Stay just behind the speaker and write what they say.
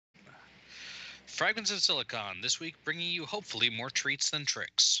Fragments of Silicon, this week bringing you hopefully more treats than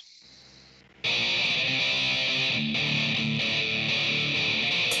tricks.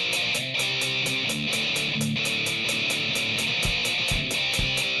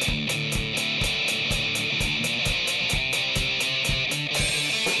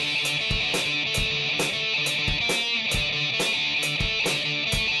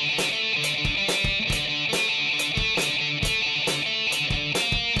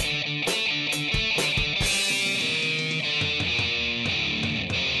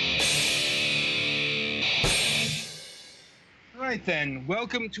 Alright then,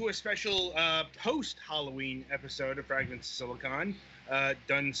 welcome to a special post-Halloween episode of Fragments of Silicon.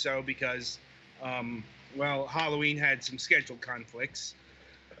 Done so because, Halloween had some schedule conflicts.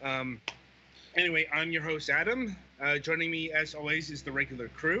 Anyway, I'm your host, Adam. Joining me, as always, is the regular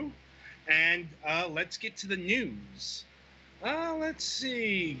crew. And let's get to the news. Let's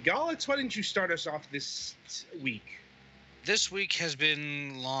see. Galitz, why don't you start us off this week? This week has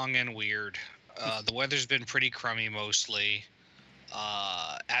been long and weird. The weather's been pretty crummy mostly.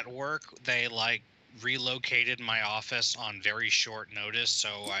 At work, they relocated my office on very short notice, so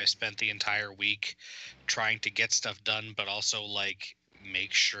I spent the entire week trying to get stuff done, but also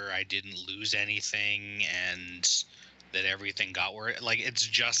make sure I didn't lose anything and that everything got where it's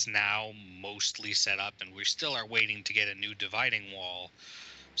just now mostly set up, and we still are waiting to get a new dividing wall,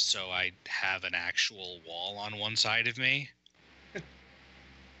 so I have an actual wall on one side of me.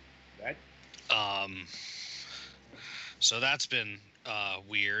 That? So that's been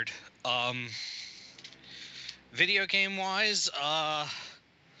weird. Video game wise, I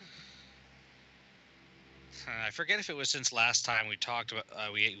forget if it was since last time we talked about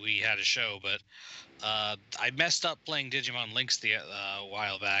we had a show, but I messed up playing Digimon Links a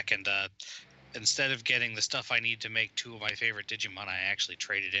while back, and instead of getting the stuff I need to make two of my favorite Digimon, I actually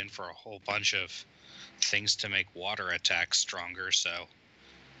traded in for a whole bunch of things to make water attacks stronger, so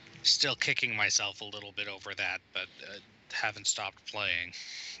still kicking myself a little bit over that, but haven't stopped playing.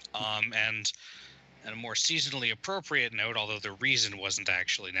 And a more seasonally appropriate note, although the reason wasn't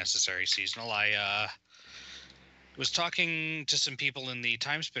actually necessarily seasonal, I was talking to some people in the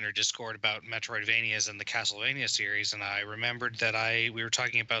Timespinner Discord about Metroidvanias and the Castlevania series, and I remembered that we were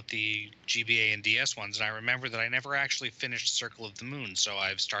talking about the GBA and DS ones, and I remembered that I never actually finished Circle of the Moon, so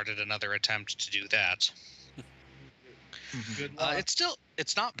I've started another attempt to do that. Good luck.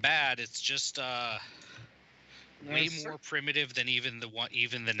 It's not bad. It's just way more primitive than even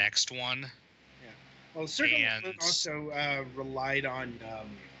the next one. Yeah. Well, Circle of the Moon also relied on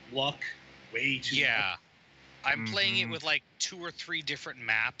luck way too much. I'm playing it with 2 or 3 different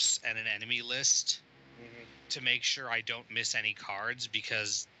maps and an enemy list to make sure I don't miss any cards,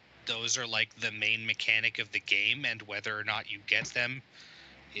 because those are the main mechanic of the game, and whether or not you get them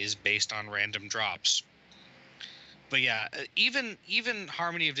is based on random drops. But yeah, even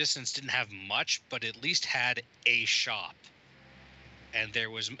Harmony of Dissonance didn't have much, but at least had a shop. And there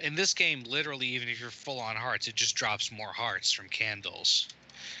was, in this game, literally, even if you're full on hearts, it just drops more hearts from candles,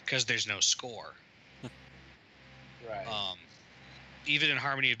 because there's no score. Right. Even in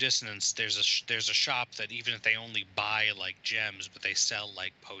Harmony of Dissonance, there's a shop that, even if they only buy gems, but they sell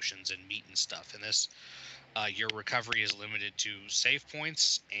potions and meat and stuff. In this, your recovery is limited to save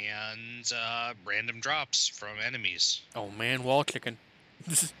points and random drops from enemies. Oh man, wall chicken.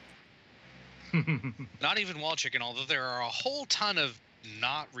 Not even wall chicken, although there are a whole ton of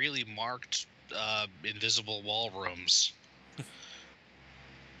not really marked invisible wall rooms.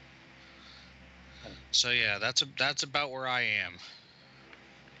 So yeah, that's about where I am.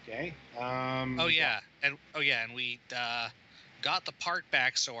 Okay. And we got the part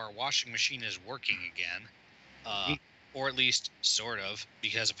back, so our washing machine is working again. Or at least sort of,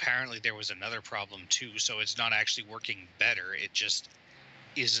 because apparently there was another problem too, so it's not actually working better, it just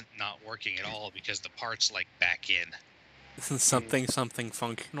isn't not working at all because the part's back in. Something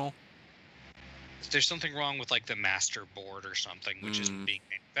functional? There's something wrong with the master board or something, which isn't being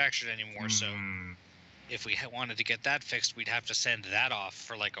manufactured anymore, so if we wanted to get that fixed, we'd have to send that off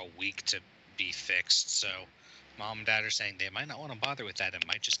for a week to be fixed, so Mom and Dad are saying they might not want to bother with that and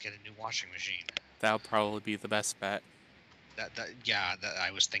might just get a new washing machine. That'll probably be the best bet.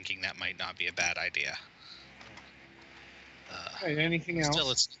 I was thinking that might not be a bad idea. Right, anything else?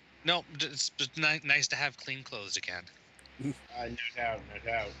 Still, it's nice to have clean clothes again. No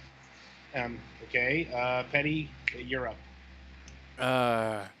doubt. Okay, Petty, you're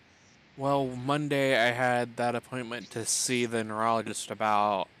up. Well, Monday I had that appointment to see the neurologist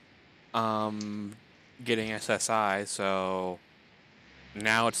about getting SSI, so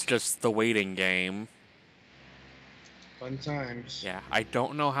now it's just the waiting game. Fun times. Yeah, I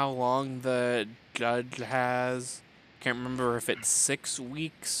don't know how long the judge has. Can't remember if it's 6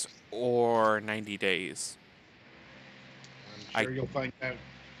 weeks or 90 days. I'm sure you'll find out.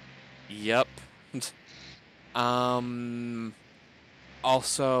 Yep. um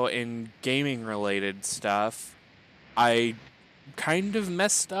Also in gaming related stuff, I kind of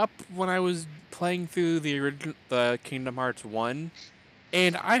messed up when I was playing through the Kingdom Hearts 1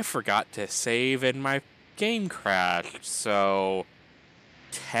 and I forgot to save and my game crashed. So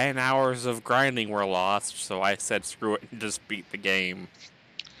 10 hours of grinding were lost, so I said screw it and just beat the game.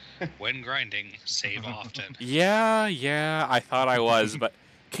 When grinding, save often. Yeah, I thought I was, but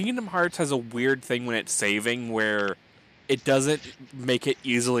Kingdom Hearts has a weird thing when it's saving where it doesn't make it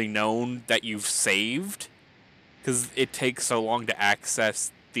easily known that you've saved because it takes so long to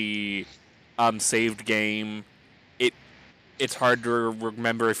access the saved game. It's hard to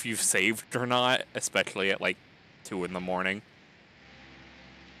remember if you've saved or not, especially at like 2 in the morning.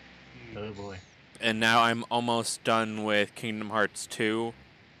 Oh boy. And now I'm almost done with Kingdom Hearts 2.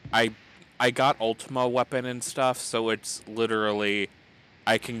 I I got Ultima weapon and stuff, so it's literally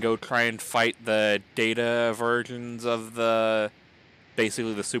I can go try and fight the data versions of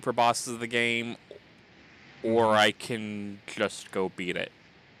basically the super bosses of the game, or I can just go beat it.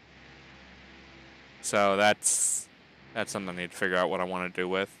 So that's something I need to figure out what I want to do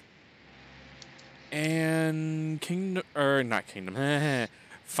with. And not Kingdom,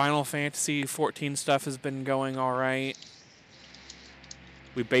 Final Fantasy 14 stuff has been going all right.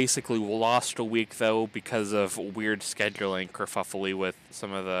 We basically lost a week though because of weird scheduling kerfuffle with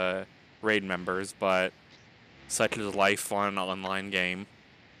some of the raid members, but such is life on an online game.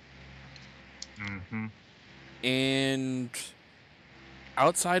 Mm-hmm. And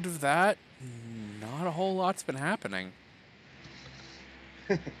outside of that, not a whole lot's been happening.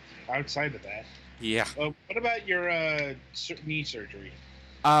 Outside of that. Yeah. What about your knee surgery?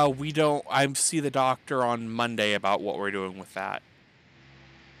 We don't. I see the doctor on Monday about what we're doing with that.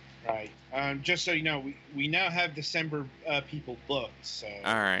 Right. Just so you know, we now have December people booked. So.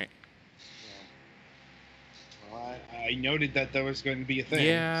 All right. Yeah. Well, I noted that was going to be a thing.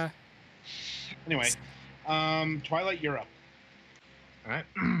 Yeah. Anyway, Twilight, you're up. All right.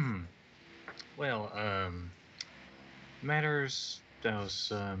 Well, matters that I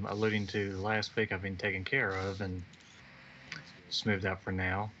was alluding to last week I've been taken care of and smoothed out for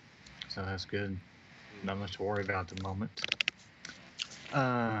now, so that's good. Not much to worry about at the moment.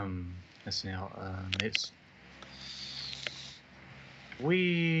 Let's see now.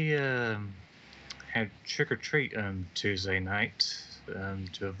 We had trick or treat Tuesday night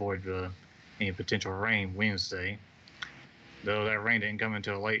to avoid any potential rain Wednesday. Though that rain didn't come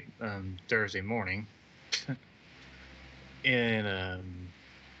until late Thursday morning. And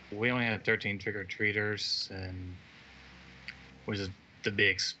we only had 13 trick-or-treaters, and which is to be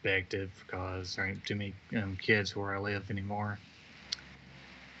expected because there ain't too many kids where I live anymore.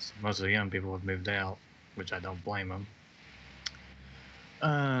 So most of the young people have moved out, which I don't blame them.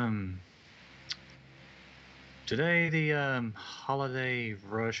 Today the holiday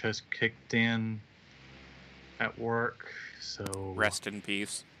rush has kicked in at work, so Rest in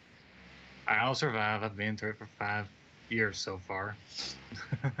peace. I'll survive. I've been through it for 5 years so far.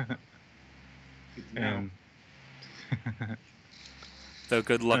 And So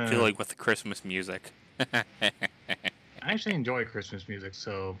good luck dealing with the Christmas music. I actually enjoy Christmas music,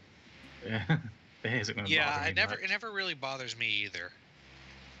 so it isn't going to bother me much. It never really bothers me either.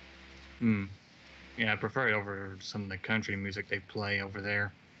 Yeah, I prefer it over some of the country music they play over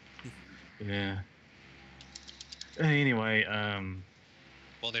there. Yeah. Anyway,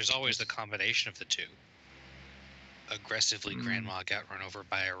 Well, there's always the combination of the two. Aggressively grandma got run over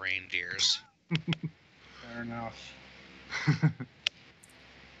by a reindeers. Fair enough.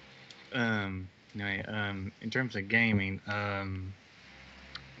 Anyway, in terms of gaming, I've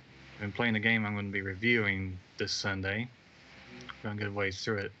been playing the game I'm going to be reviewing this Sunday. Got a good ways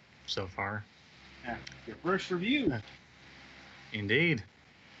through it so far. Yeah, your first review. Indeed.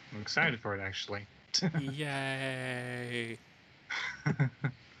 I'm excited for it, actually. Yay. Well,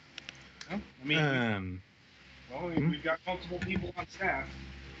 I mean, we've got multiple people on staff.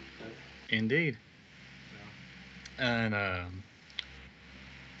 Indeed. So. And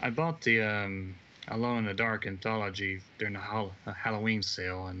I bought the Alone in the Dark anthology during the Halloween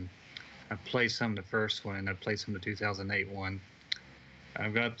sale, and I played some of the first one, and I played some of the 2008 one.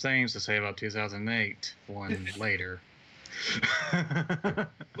 I've got things to say about 2008 one later.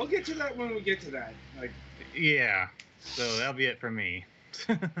 We'll get to that when we get to that. Yeah, so that'll be it for me.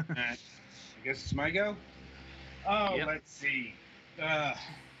 I guess it's my go. Oh, Yep. Let's see.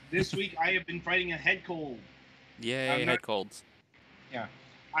 This week I have been fighting a head cold. Yay, head colds. Yeah.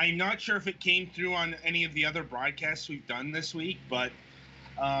 I'm not sure if it came through on any of the other broadcasts we've done this week, but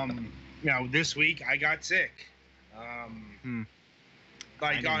this week I got sick. I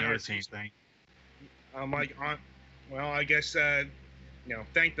didn't notice anything. I guess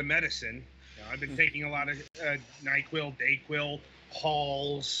thank the medicine. I've been taking a lot of NyQuil, Dayquil,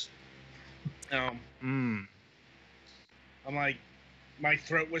 Halls. I'm like, my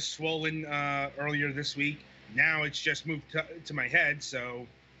throat was swollen earlier this week. Now it's just moved to my head, so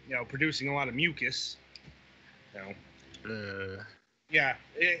producing a lot of mucus. Yeah,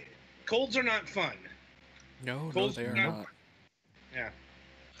 colds are not fun. No, Colds they are not. Yeah,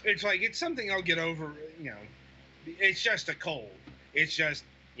 it's something I'll get over. It's just a cold. It's just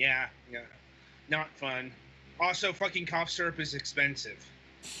not fun. Also, fucking cough syrup is expensive.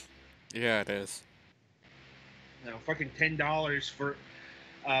 Yeah, it is. Fucking $10 for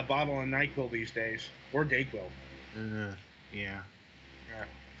a bottle of NyQuil these days, or Dayquil. Yeah.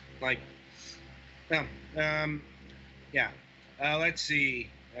 Let's see.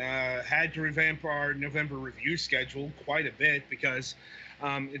 Had to revamp our November review schedule quite a bit because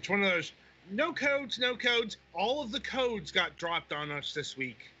it's one of those no codes. All of the codes got dropped on us this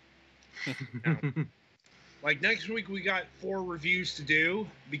week. Like next week we got 4 reviews to do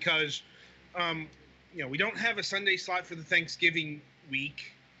because we don't have a Sunday slot for the Thanksgiving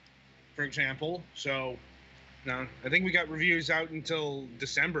week, for example. So I think we got reviews out until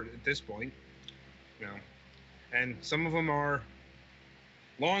December at this point. And some of them are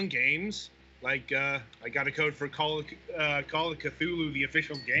long games. Like I got a code for Call of Cthulhu, the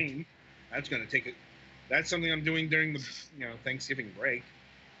official game. That's gonna take it. That's something I'm doing during the Thanksgiving break.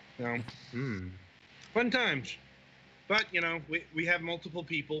 Fun times. But we have multiple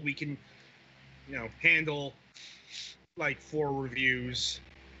people. We can handle like 4 reviews.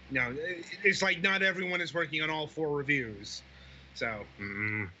 It's like not everyone is working on all 4 reviews. So.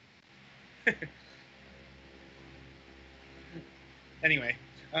 Anyway,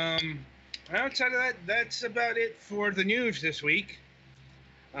 outside of that, that's about it for the news this week.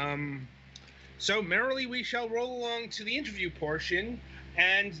 So merrily we shall roll along to the interview portion,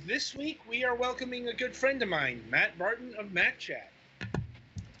 and this week we are welcoming a good friend of mine, Matt Barton of Matt Chat.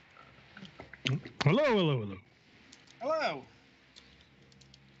 Hello. Hello.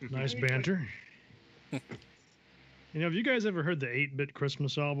 Nice banter. Have you guys ever heard the 8-Bit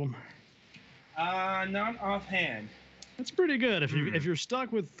Christmas album? Not offhand. That's pretty good. If you're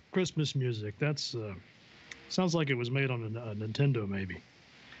stuck with Christmas music, that's sounds like it was made on a Nintendo maybe.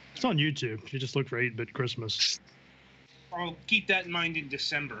 It's on YouTube. You just look for 8-Bit Christmas. I'll keep that in mind in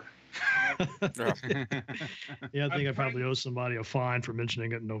December. Yeah, I think I probably owe somebody a fine for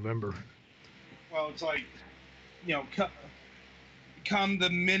mentioning it in November. Well, it's like, come the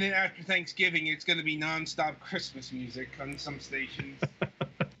minute after Thanksgiving, it's going to be nonstop Christmas music on some stations.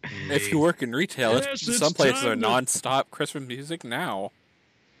 If you work in retail, Yes, some places are non-stop Christmas music now.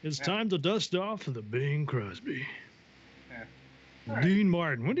 It's time to dust off the Bing Crosby. Yeah. Dean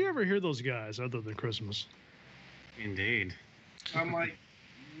Martin. When do you ever hear those guys other than Christmas? Indeed. I'm like,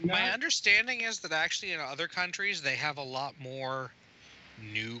 my understanding is that actually in other countries they have a lot more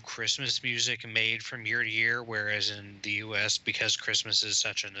new Christmas music made from year to year, whereas in the U.S., because Christmas is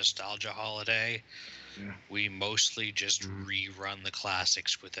such a nostalgia holiday, we mostly just rerun the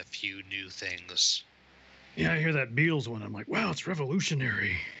classics with a few new things. Yeah, I hear that Beatles one. I'm like, wow, it's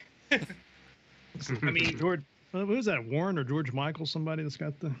revolutionary. I mean, George, who's that? Warren or George Michael? Somebody that's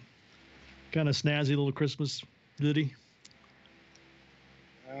got the kind of snazzy little Christmas ditty.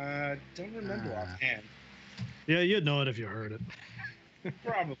 Don't remember offhand. Yeah, you'd know it if you heard it.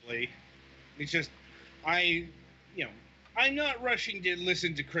 Probably. It's just, I'm not rushing to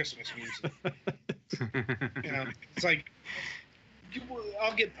listen to Christmas music. It's like,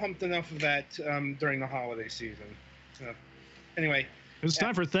 I'll get pumped enough of that during the holiday season. Anyway. It's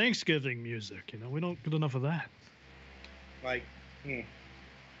time for Thanksgiving music. We don't get enough of that. Like,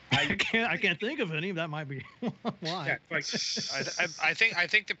 I can't think of any. That might be why. Yeah, like, I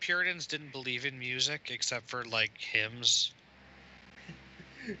think the Puritans didn't believe in music except for like hymns.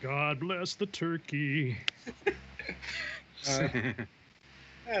 God bless the turkey.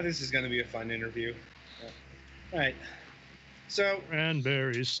 This is going to be a fun interview. All right. So.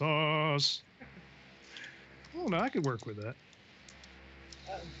 Cranberry sauce. Oh, no, I could work with that.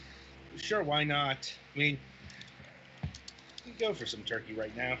 Sure, why not? I mean, you go for some turkey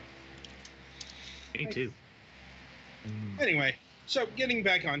right now. Me too. Anyway, so getting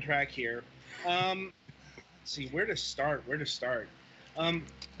back on track here. Let's see, where to start?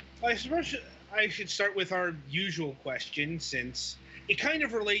 I suppose I should start with our usual question, since it kind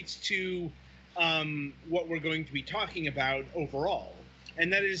of relates to what we're going to be talking about overall,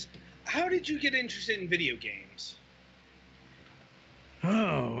 and that is, how did you get interested in video games?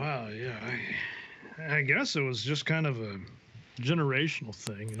 Oh wow, yeah. I guess it was just kind of a generational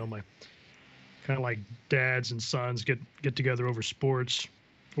thing, my kind of like dads and sons get together over sports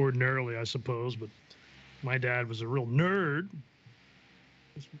ordinarily, I suppose, but my dad was a real nerd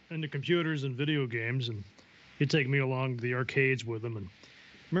into computers and video games, and he'd take me along to the arcades with him. And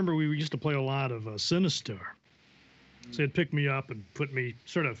remember, we used to play a lot of Sinistar. So he'd pick me up and put me,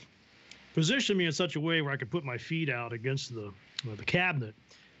 sort of position me in such a way where I could put my feet out against the cabinet,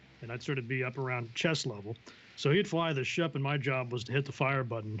 and I'd sort of be up around chest level. So he'd fly the ship, and my job was to hit the fire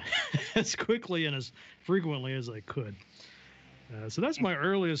button as quickly and as frequently as I could. So that's my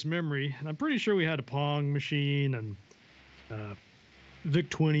earliest memory. And I'm pretty sure we had a Pong machine and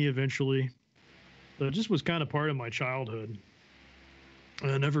VIC-20 eventually. So it just was kind of part of my childhood.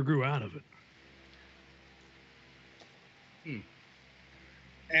 And I never grew out of it.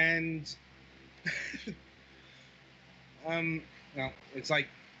 And well, it's like,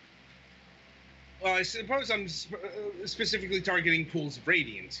 well, I suppose I'm specifically targeting Pools of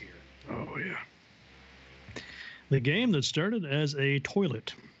Radiance here. Oh yeah, the game that started as a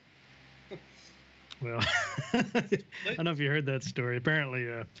toilet. Well, I don't know if you heard that story. Apparently,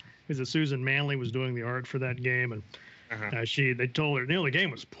 Susan Manley was doing the art for that game, and they told her, the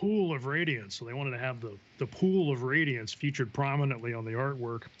game was Pool of Radiance, so they wanted to have the Pool of Radiance featured prominently on the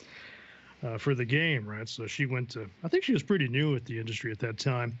artwork for the game, right? So she went to, I think she was pretty new at the industry at that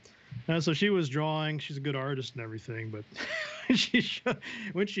time. So she was drawing. She's a good artist and everything, but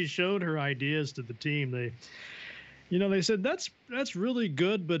when she showed her ideas to the team, they said, that's really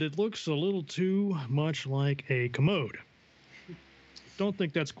good, but it looks a little too much like a commode. Don't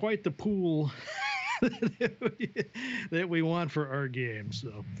think that's quite the pool that we want for our game.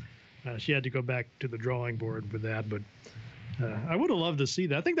 So she had to go back to the drawing board for that. But I would have loved to see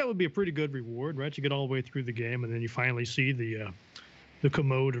that. I think that would be a pretty good reward, right? You get all the way through the game, and then you finally see the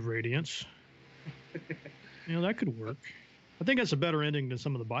commode of Radiance. That could work. I think that's a better ending than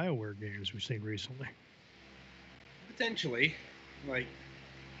some of the BioWare games we've seen recently. Potentially,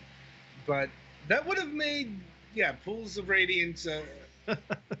 but that would have made Pools of Radiance a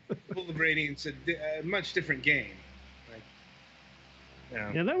much different game.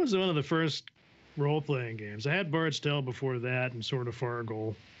 Yeah, that was one of the first role-playing games. I had Bard's Tale before that, and sort of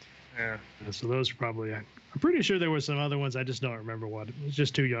Fargoal. Yeah. So those probably. I'm pretty sure there were some other ones. I just don't remember what. I was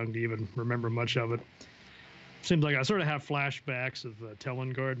just too young to even remember much of it. Seems like I sort of have flashbacks of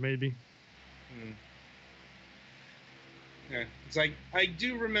Telengard, maybe. Yeah, it's like I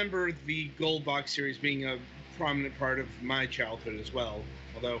do remember the Gold Box series being a prominent part of my childhood as well.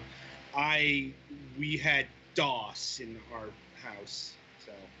 Although we had DOS in our house,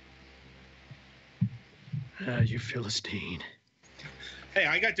 so. You Philistine. Hey,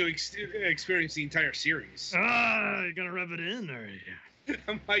 I got to experience the entire series. You're gonna rub it in, are you?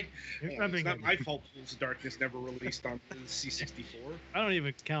 I'm like, it's not my fault Pools of Darkness never released on the C64. I don't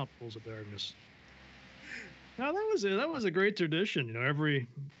even count Pools of Darkness. No, that was a great tradition. It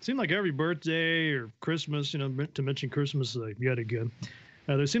seemed like every birthday or Christmas, to mention Christmas yet again,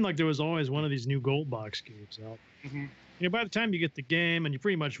 there seemed like there was always one of these new Gold Box games out. Mm-hmm. By the time you get the game, and you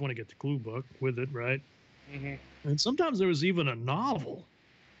pretty much want to get the clue book with it, right? Mm-hmm. And sometimes there was even a novel,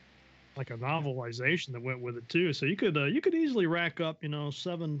 like a novelization that went with it too. So you could easily rack up,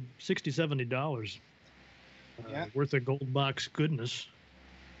 $60-$70 worth of Gold Box goodness.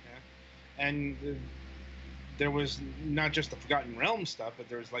 Yeah, and there was not just the Forgotten Realms stuff, but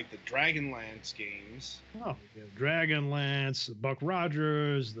there was like the Dragonlance games. Oh, yeah, Dragonlance, Buck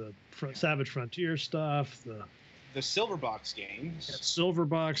Rogers, the Savage Frontier stuff, the Silverbox games.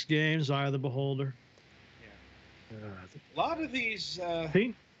 Silverbox games, Eye of the Beholder. A lot of these.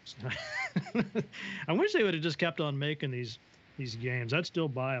 I wish they would have just kept on making these games. I'd still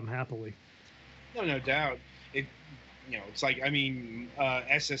buy them happily. No doubt. It's like,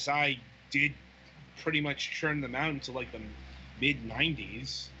 SSI did pretty much churn them out until like the mid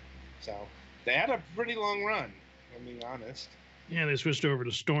 '90s, so they had a pretty long run. I'm being honest. Yeah, they switched over to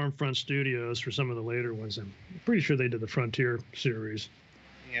Stormfront Studios for some of the later ones. I'm pretty sure they did the Frontier series.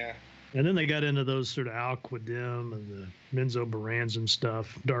 Yeah. And then they got into those sort of Al-Qadim and the Menzo Baranzan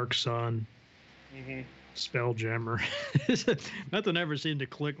stuff, Dark Sun, Spelljammer. Nothing ever seemed to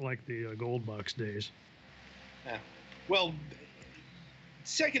click like the Gold Box days. Yeah. Well,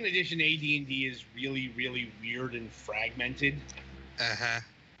 second edition AD&D is really, really weird and fragmented.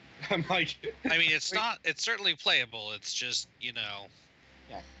 I'm like... it's certainly playable. It's just,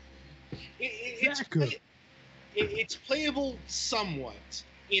 Yeah. It's playable somewhat.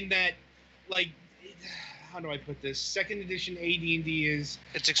 In that, like, how do I put this? Second edition AD&D is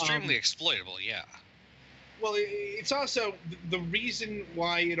It's extremely exploitable, yeah. well, it's also the reason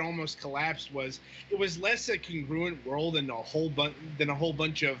why it almost collapsed was it was less a congruent world and a whole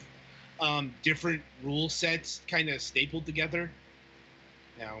bunch of different rule sets kind of stapled together.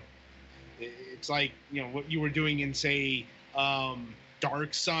 Now, it's like what you were doing in say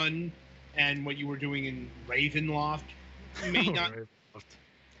Dark Sun and what you were doing in Ravenloft may not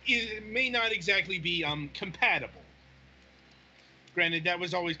it may not exactly be compatible. Granted, that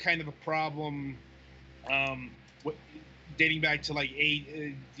was always kind of a problem. Dating back to like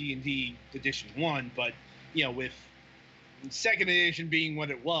D&D Edition 1, but with second edition being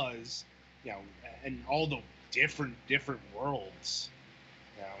what it was, and all the different worlds.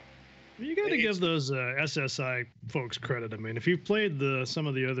 You got to give those SSI folks credit. I mean, if you've played some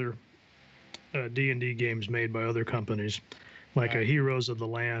of the other D&D games made by other companies, like Heroes of the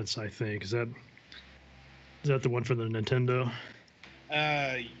Lance, I think is that the one for the Nintendo?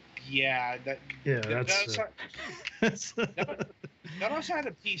 Yeah, that's that also had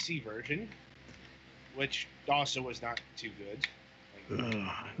a PC version, which also was not too good.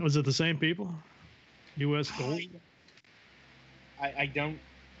 Was it the same people? US Gold? I don't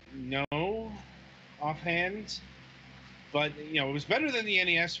know offhand, but it was better than the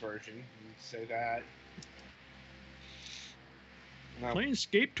NES version. Say that. No.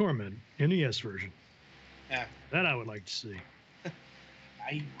 Planescape Torment NES version. Yeah, that I would like to see.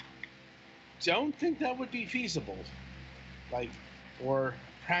 I don't think that would be feasible, or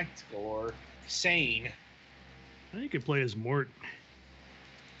practical, or sane. I think you could play as Mort.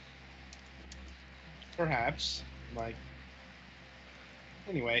 Perhaps.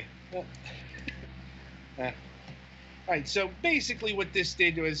 Anyway. Alright, so basically what this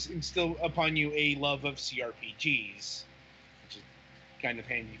did was instill upon you a love of CRPGs, which is kind of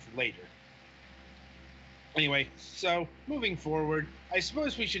handy for later. Anyway, so moving forward, I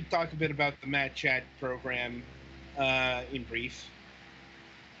suppose we should talk a bit about the Matt Chat program in brief.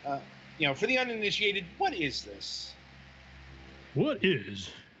 For the uninitiated, what is this? What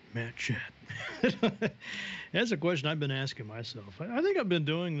is Matt Chat? That's a question I've been asking myself. I think I've been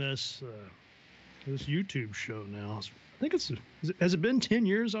doing this YouTube show now. I think has it been 10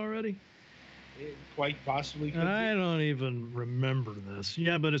 years already? It quite possibly could I don't even remember this.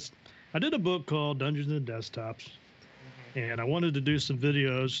 Yeah, but I did a book called Dungeons and Desktops, and I wanted to do some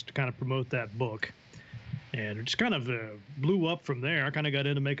videos to kind of promote that book. And it just kind of blew up from there. I kind of got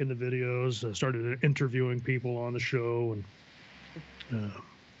into making the videos, started interviewing people on the show, and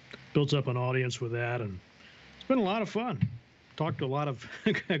built up an audience with that. And it's been a lot of fun. Talked to a lot of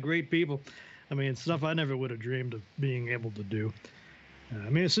great people. I mean, stuff I never would have dreamed of being able to do. I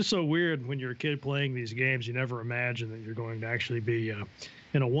mean, it's just so weird when you're a kid playing these games. You never imagine that you're going to actually be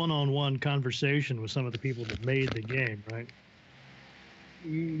in a one-on-one conversation with some of the people that made the game, right?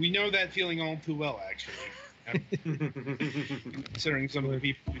 We know that feeling all too well, actually. Considering some of the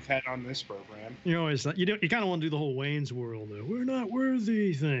people we've had on this program. You kind of want to do the whole Wayne's World, we're not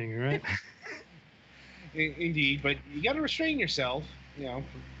worthy thing, right? Indeed, but you got to restrain yourself.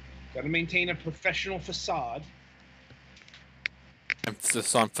 Got to maintain a professional facade.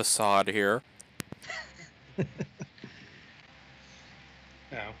 Emphasis on facade here.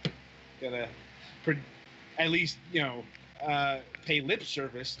 Gotta at least pay lip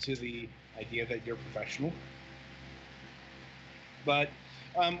service to the idea that you're professional. But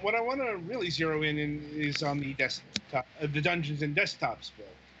what I want to really zero in is on the desktop, the Dungeons and Desktops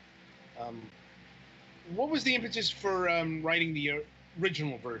build. What was the impetus for writing the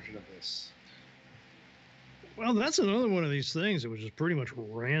original version of this? Well, that's another one of these things that was just pretty much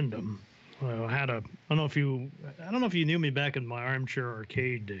random. I don't know if you knew me back in my armchair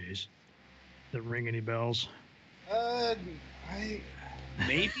arcade days. That ring any bells?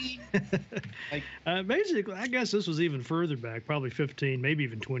 Maybe. Basically, I guess this was even further back, probably 15, maybe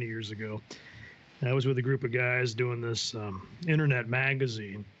even 20 years ago. I was with a group of guys doing this internet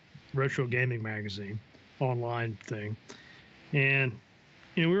magazine, retro gaming magazine, online thing, and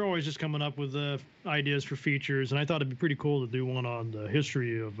we were always just coming up with ideas for features, and I thought it'd be pretty cool to do one on the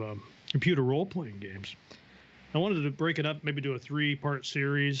history of computer role-playing games. I wanted to break it up, maybe do a 3-part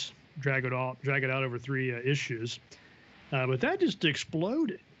series, drag it out over 3 issues, but that just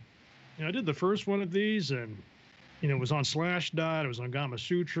exploded. I did the first one of these, and it was on Slashdot, it was on Gamma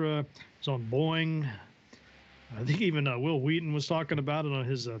Sutra, it was on Boing. I think even Will Wheaton was talking about it on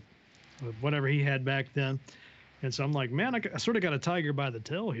his whatever he had back then. And so I'm like, man, I sort of got a tiger by the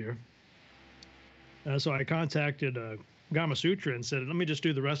tail here. So I contacted Gamma Sutra and said, let me just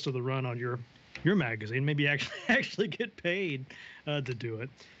do the rest of the run on your magazine. Maybe actually get paid to do it.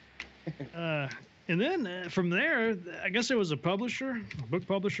 And then from there, I guess there was a publisher, a book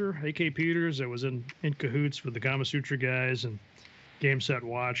publisher, AK Peters, that was in cahoots with the Kama Sutra guys and Game Set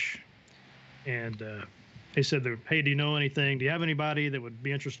Watch. And they said, hey, do you know anything? Do you have anybody that would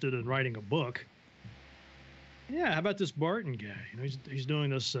be interested in writing a book? Yeah, how about this Barton guy? You know, he's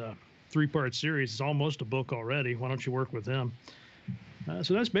doing this 3-part series. It's almost a book already. Why don't you work with him?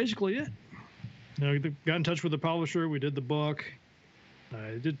 So that's basically it. You know, we got in touch with the publisher. We did the book.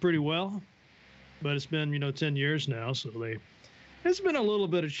 It did pretty well, but it's been 10 years now, so it's been a little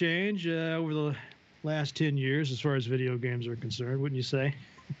bit of change over the last 10 years as far as video games are concerned, wouldn't you say?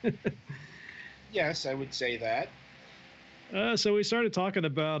 Yes, I would say that. So we started talking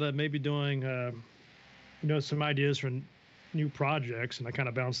about maybe doing some ideas for new projects, and I kind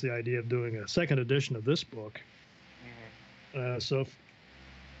of bounced the idea of doing a second edition of this book.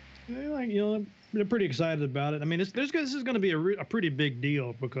 They're pretty excited about it. I mean, this is going to be a pretty big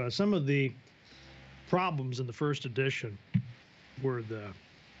deal because some of the problems in the first edition were the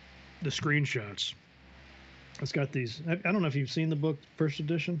screenshots. It's got these. I don't know if you've seen the book, first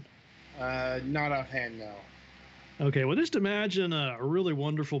edition. Not offhand, no. Okay, well, just imagine a really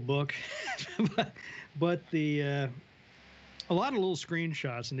wonderful book, but a lot of little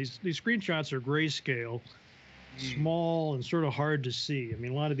screenshots, and these screenshots are grayscale, small and sort of hard to see. I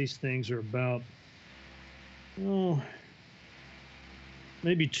mean, a lot of these things are about,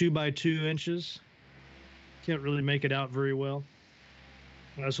 maybe 2 by 2 inches. Can't really make it out very well.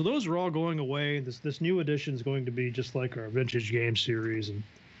 So those are all going away. This new edition is going to be just like our vintage game series and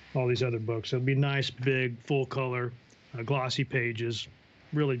all these other books. It'll be nice, big, full color, glossy pages,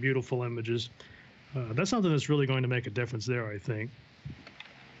 really beautiful images. That's something that's really going to make a difference there, I think.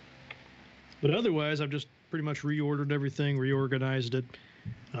 But otherwise, I've just pretty much reordered everything, reorganized it,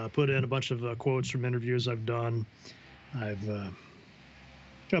 put in a bunch of quotes from interviews I've done. I've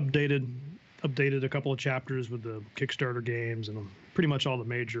updated a couple of chapters with the Kickstarter games and pretty much all the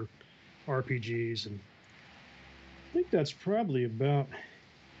major RPGs. And I think that's probably the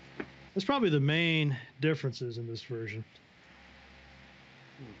main differences in this version.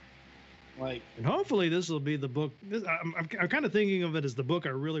 And hopefully this will be the book. I'm kind of thinking of it as the book I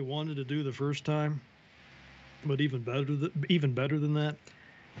really wanted to do the first time, but even better than that.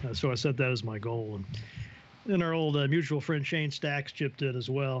 So I set that as my goal. And then our old mutual friend Shane Stacks chipped in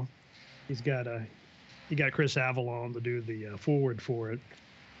as well. He got Chris Avalon to do the forward for it.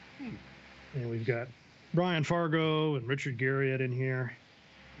 And we've got Brian Fargo and Richard Garriott in here.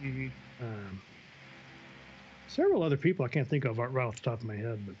 Several other people I can't think of right off the top of my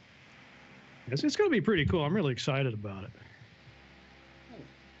head, but it's going to be pretty cool. I'm really excited about it.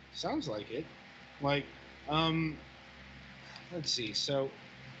 Sounds like it. Let's see. So,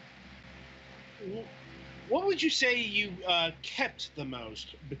 what would you say you kept the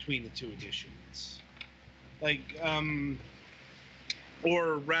most between the two editions?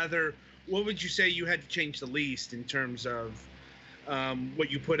 Or rather, what would you say you had to change the least in terms of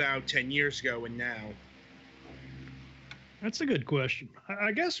what you put out 10 years ago and now? That's a good question.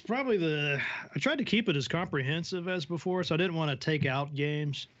 I guess probably I tried to keep it as comprehensive as before, so I didn't want to take out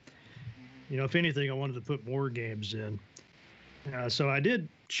games. If anything, I wanted to put more games in. So I did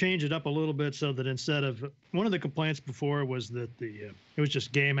change it up a little bit so that instead of one of the complaints before was that it was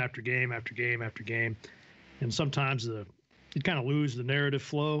just game after game after game after game, and sometimes you'd kind of lose the narrative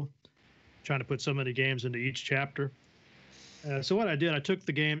flow trying to put so many games into each chapter. So what I did, I took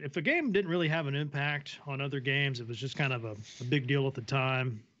the game. If a game didn't really have an impact on other games, it was just kind of a big deal at the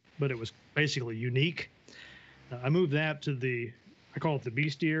time, but it was basically unique. I moved that to I call it the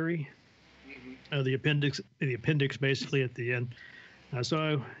bestiary, the appendix basically at the end.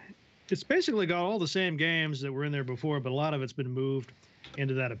 So it's basically got all the same games that were in there before, but a lot of it's been moved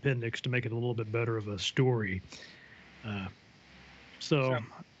into that appendix to make it a little bit better of a story. So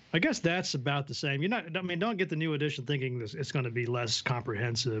I guess that's about the same. Don't get the new edition thinking it's going to be less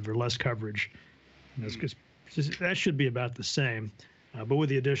comprehensive or less coverage. That should be about the same, but with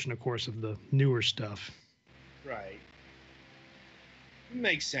the addition, of course, of the newer stuff. Right.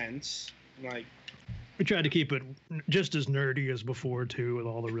 Makes sense. We tried to keep it just as nerdy as before, too, with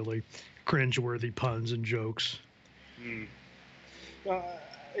all the really cringeworthy puns and jokes. Well,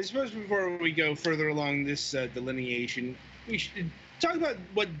 I suppose before we go further along this delineation, we should talk about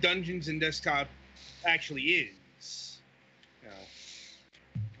what Dungeons and Desktop actually is.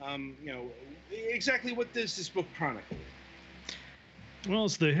 Exactly what does this book chronicle? Well,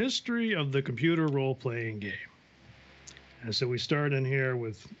 it's the history of the computer role-playing game. And so we start in here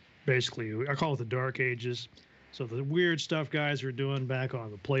with basically, I call it the Dark Ages. So the weird stuff guys were doing back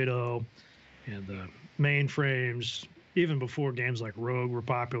on the Plato and the mainframes, even before games like Rogue were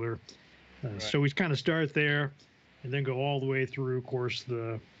popular. Right. So we kind of start there, and then go all the way through, of course,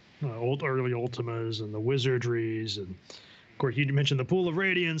 the early Ultimas and the Wizardries, and of course you mentioned the Pool of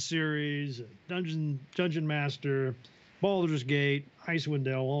Radiance series, Dungeon Master, Baldur's Gate, Icewind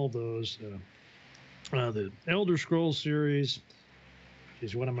Dale, all those. The Elder Scrolls series.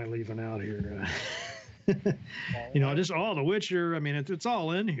 Geez, what am I leaving out here? Just all The Witcher. I mean, it's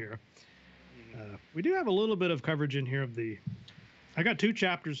all in here. We do have a little bit of coverage in here of I got 2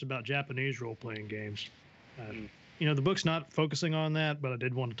 chapters about Japanese role-playing games. The book's not focusing on that, but I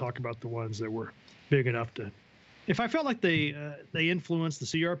did want to talk about the ones that were big enough to. If I felt like they influenced the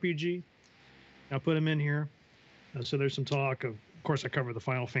CRPG, I'll put them in here. So there's some talk of course, I cover the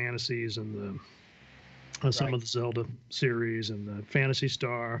Final Fantasies and some of the Zelda series and the Phantasy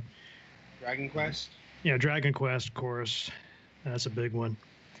Star. Dragon Quest? Yeah, Dragon Quest, of course. That's a big one.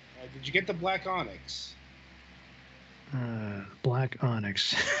 Did you get the Black Onyx? Black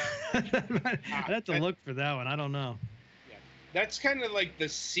Onyx. I'd have to look for that one. I don't know. Yeah, that's kind of like the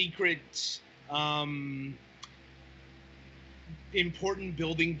secret important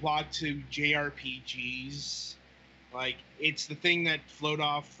building block to JRPGs. Like, it's the thing that flowed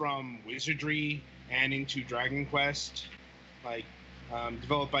off from Wizardry and into Dragon Quest. Like,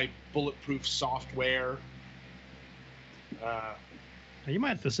 developed by Bulletproof Software. You might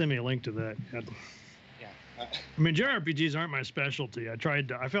have to send me a link to that. Yeah. I mean, JRPGs aren't my specialty. I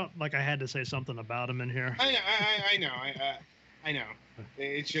felt like I had to say something about them in here. I know. I know.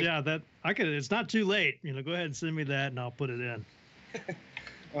 It's just It's not too late. Go ahead and send me that, and I'll put it in.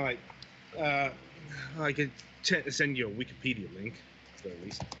 All right. I could send you a Wikipedia link, at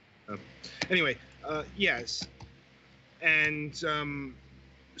least. Anyway, yes. And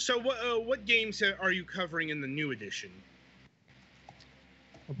so, what games are you covering in the new edition?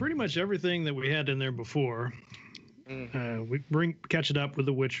 Well, pretty much everything that we had in there before. We catch it up with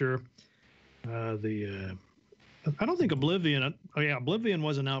The Witcher. I don't think Oblivion. Oh yeah, Oblivion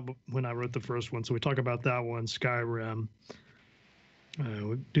wasn't out when I wrote the first one, so we talk about that one. Skyrim.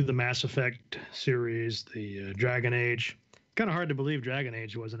 We do the Mass Effect series, the Dragon Age. Kind of hard to believe Dragon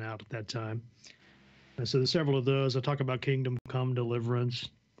Age wasn't out at that time. So there's several of those. I talk about Kingdom Come Deliverance.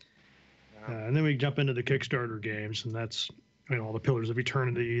 And then we jump into the Kickstarter games, and that's all the Pillars of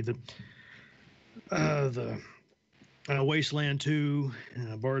Eternity, the Wasteland 2,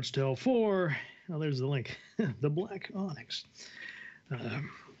 Bard's Tale 4. Oh, there's the link. The Black Onyx.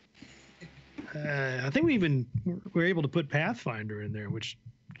 I think we were able to put Pathfinder in there, which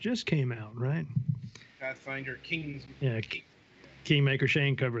just came out, right? Pathfinder Kings. Yeah, Kingmaker.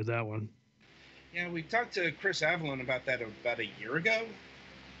 Shane covered that one. Yeah, we talked to Chris Avalon about that about a year ago.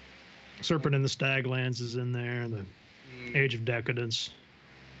 Serpent and the Staglands is in there. The Age of Decadence.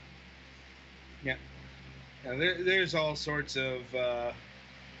 Yeah. There's all sorts of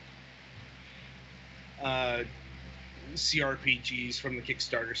CRPGs from the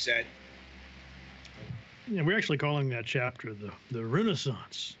Kickstarter set. Yeah, we're actually calling that chapter the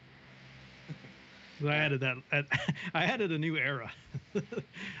Renaissance. I added that. I added a new era,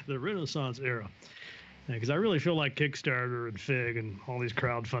 the Renaissance era, because I really feel like Kickstarter and Fig and all these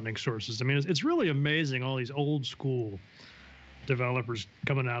crowdfunding sources. I mean, it's really amazing, all these old school developers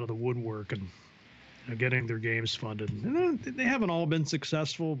coming out of the woodwork and getting their games funded. And they haven't all been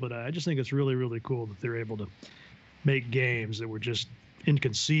successful, but I just think it's really, really cool that they're able to make games that were just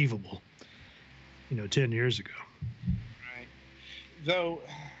inconceivable, 10 years ago. Right. Though,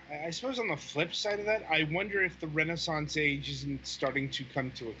 I suppose on the flip side of that, I wonder if the Renaissance age isn't starting to come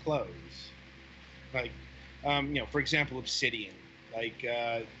to a close. Like, for example, Obsidian. Like,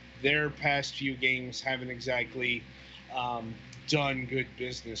 their past few games haven't exactly done good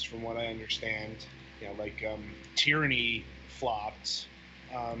business, from what I understand. Like Tyranny flopped.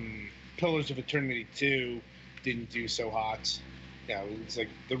 Pillars of Eternity 2 didn't do so hot. Yeah, it's like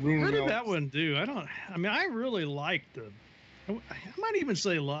the rumor. How did that one do? I really liked I might even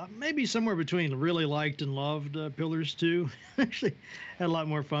say maybe somewhere between really liked and loved Pillars 2. Actually had a lot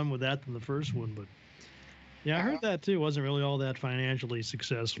more fun with that than the first one, but yeah, I heard that too. Wasn't really all that financially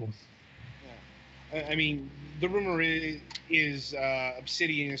successful. Yeah. I mean, the rumor is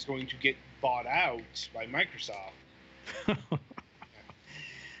Obsidian is going to get bought out by Microsoft.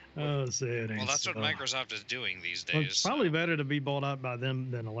 Oh, say it ain't. Well, that's so. what Microsoft is doing these days. Well, it's probably better to be bought out by them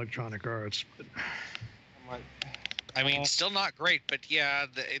than Electronic Arts. But... I mean, still not great, but yeah,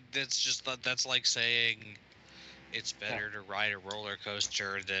 that's like saying it's better to ride a roller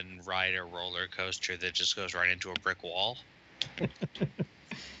coaster than ride a roller coaster that just goes right into a brick wall.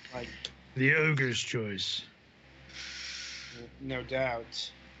 Like, the ogre's choice. No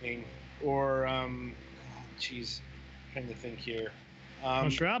doubt. I mean, or, Trying to think here. Well,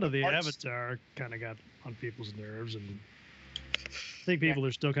 Shroud of the Bart's- Avatar kind of got on people's nerves, and I think people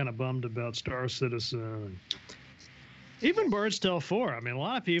are still kind of bummed about Star Citizen. And even Bard's Tale 4. I mean, a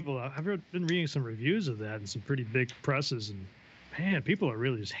lot of people, been reading some reviews of that and some pretty big presses, and man, people are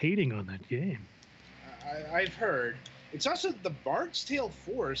really just hating on that game. I've heard. It's also the Bard's Tale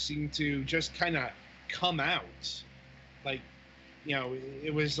 4 seemed to just kind of come out. Like, you know,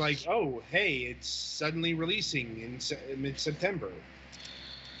 it was like, oh, hey, it's suddenly releasing in mid-September.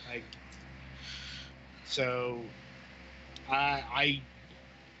 Like, so, I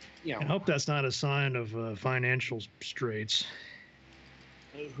you know, I hope that's not a sign of financial straits.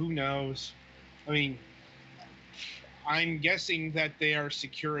 who knows? I mean, I'm guessing that they are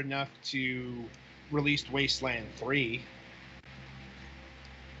secure enough to release Wasteland 3.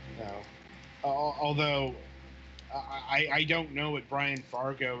 Although I don't know what Brian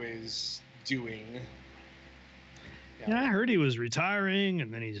Fargo is doing. Yeah, I heard he was retiring,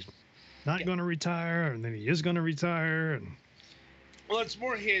 and then he's not going to retire, and then he is going to retire. And Well, it's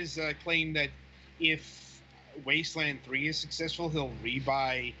more his claim that if Wasteland 3 is successful, he'll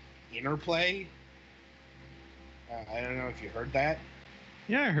rebuy Interplay. I don't know if you heard that.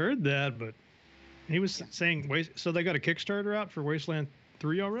 yeah, I heard that, but he was saying, so they got a Kickstarter out for Wasteland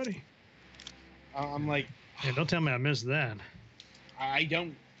 3 already? I'm like, Yeah, don't tell me I missed that.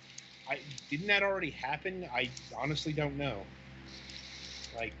 didn't that already happen? I honestly don't know.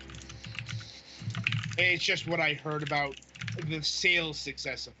 Like, it's just what I heard about the sales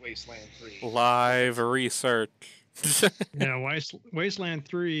success of Wasteland 3. Live research. Yeah, Wasteland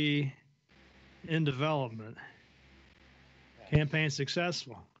 3 in development. Campaign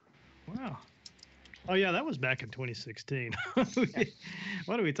successful. Wow. Oh, yeah, that was back in 2016.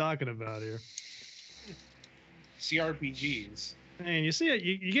 What are we talking about here? CRPGs. Man, you see it,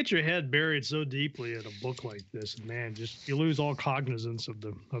 you get your head buried so deeply in a book like this, and man, just you lose all cognizance of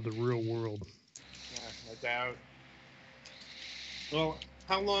the real world. Yeah, no doubt. Well,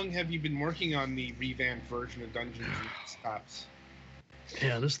 how long have you been working on the revamped version of Dungeons and Stops?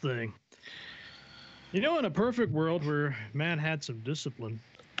 Yeah, this thing. You know, in a perfect world where man had some discipline,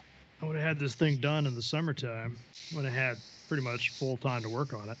 I would have had this thing done in the summertime when I had pretty much full time to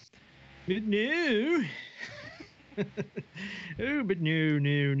work on it. But no. Oh, but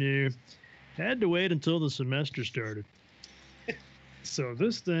no. Had to wait until the semester started. So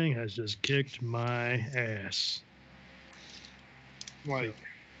this thing has just kicked my ass. Like,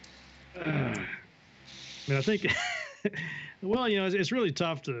 I mean, I think, well, you know, it's really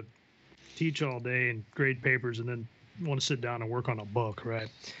tough to teach all day and grade papers and then want to sit down and work on a book, right?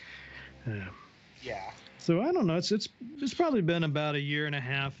 yeah. So I don't know. It's probably been about 1.5 years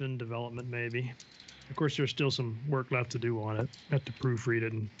in development, maybe. Of course, there's still some work left to do on it. Have to proofread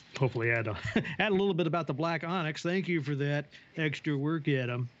it and hopefully add a little bit about the black onyx. Thank you for that extra work,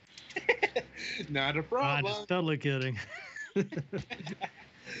 Adam. Not a I'm problem. just totally kidding.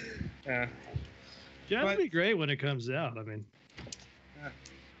 Yeah, That'll be great when it comes out. I mean,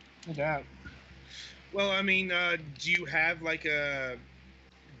 no doubt. Well, I mean, do you have like a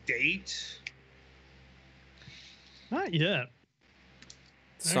date? not yet.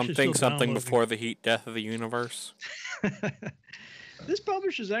 Something still downloading. before the heat death of the universe. This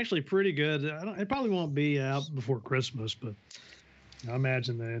publisher's actually pretty good. It probably won't be out before Christmas, but I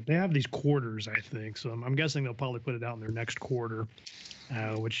imagine that they have these quarters, I think. So I'm guessing they'll probably put it out in their next quarter,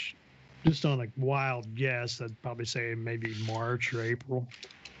 which just on a wild guess, I'd probably say maybe March or April.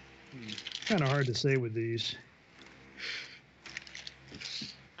 Kind of hard to say with these.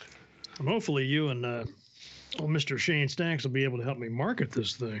 And hopefully you and Mr. Shane Stanks will be able to help me market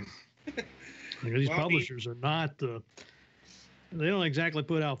this thing. These publishers are not they don't exactly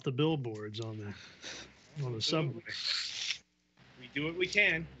put out the billboards on the subway. We do what we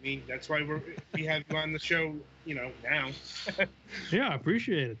can. I mean, that's why we have you on the show, you know, now. Yeah, I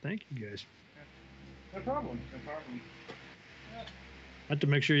appreciate it. Thank you guys. No problem. I have to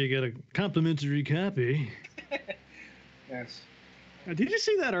make sure you get a complimentary copy. Yes. Did you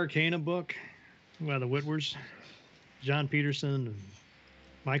see that Arcana book by the Whitwers? John Peterson and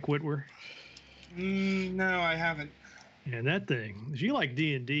Mike Whitwer? No, I haven't. And that thing, if you like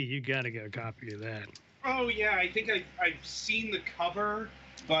D&D, you got to get a copy of that. Oh, yeah, I think I've seen the cover,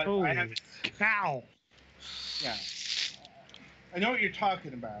 but Holy I haven't. cow. Yeah. I know what you're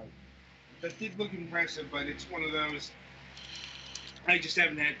talking about. That did look impressive, but it's one of those. I just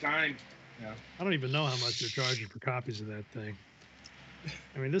haven't had time. Yeah. I don't even know how much they're charging for copies of that thing.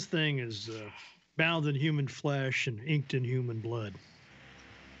 I mean, this thing is bound in human flesh and inked in human blood.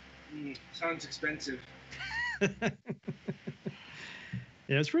 Sounds expensive.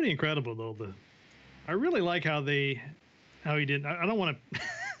 Yeah, it's pretty incredible, though. The I really like how he did. I don't want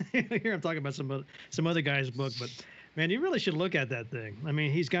to hear him talking about some other guy's book, but man, you really should look at that thing. I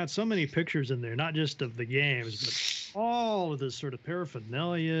mean, he's got so many pictures in there, not just of the games, but all of this sort of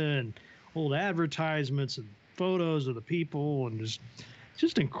paraphernalia and old advertisements and photos of the people, and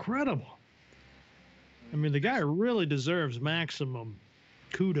just incredible. I mean, the guy really deserves maximum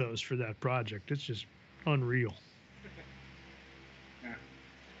kudos for that project. It's just unreal. Yeah.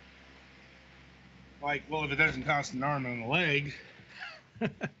 Like, well, if it doesn't cost an arm and a leg.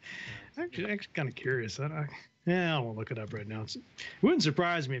 Actually, I'm kind of curious. I won't look it up right now. It wouldn't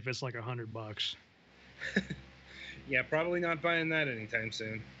surprise me if it's like $100. Yeah, probably not buying that anytime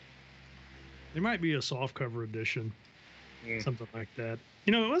soon. There might be a softcover edition, something like that.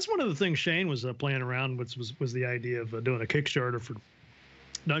 You know, that's one of the things Shane was playing around with was the idea of doing a Kickstarter for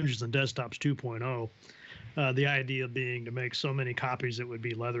Dungeons and Desktops 2.0. The idea being to make so many copies that would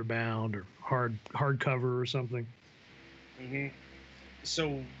be leather bound or hardcover or something. Mm-hmm.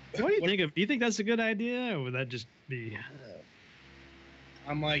 So, what do you think of? Do you think that's a good idea, or would that just be?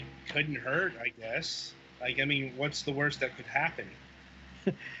 I'm like, couldn't hurt, I guess. Like, I mean, what's the worst that could happen?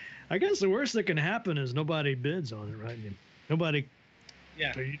 I guess the worst that can happen is nobody bids on it, right? Nobody.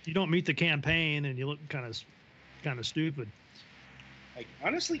 Yeah. You don't meet the campaign, and you look kind of stupid. Like,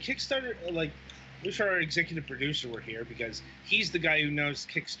 honestly, Kickstarter. Like, wish our executive producer were here because he's the guy who knows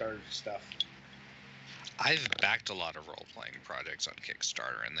Kickstarter stuff. I've backed a lot of role-playing projects on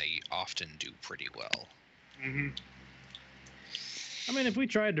Kickstarter, and they often do pretty well. Mm-hmm. I mean, if we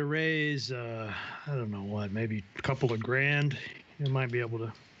tried to raise, I don't know what, maybe a couple of grand, you might be able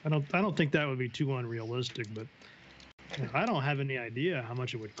to. I don't think that would be too unrealistic, but you know, I don't have any idea how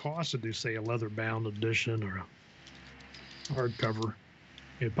much it would cost to do, say, a leather-bound edition or a hardcover.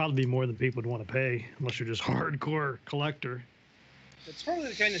 It'd probably be more than people would want to pay, unless you're just hardcore collector. It's probably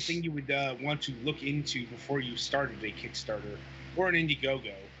the kind of thing you would want to look into before you started a Kickstarter or an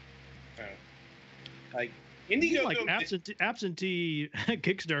Indiegogo. Like Indiegogo, like absentee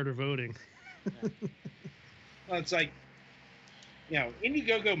Kickstarter voting. Yeah. Well, it's like, you know,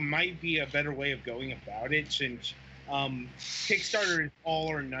 Indiegogo might be a better way of going about it, since Kickstarter is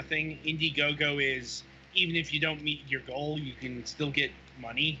all or nothing. Indiegogo is, even if you don't meet your goal, you can still get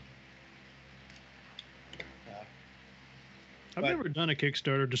money. I've never done a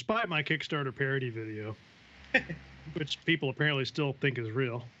Kickstarter, despite my Kickstarter parody video, which people apparently still think is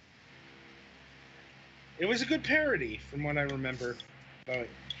real. It was a good parody, from what I remember. But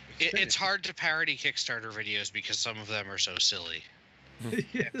It's hard to parody Kickstarter videos because some of them are so silly.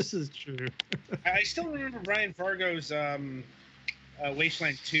 Yeah, this is true. I still remember Brian Fargo's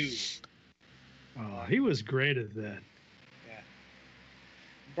Wasteland 2. Oh, he was great at that. Yeah.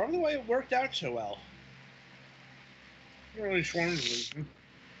 Probably why it worked out so well. Really swarmed with them.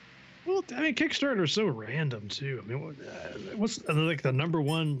 Well, I mean, Kickstarter is so random too. I mean, what's like the number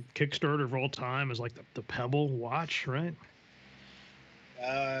one Kickstarter of all time is like the Pebble watch, right?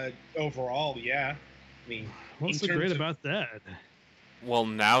 Overall, yeah. I mean, what's so great about that? Well,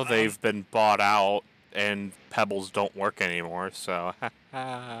 now they've been bought out, and Pebbles don't work anymore. So,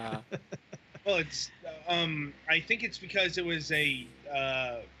 well, it's. I think it's because it was a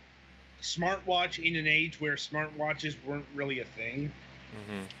smartwatch in an age where smartwatches weren't really a thing.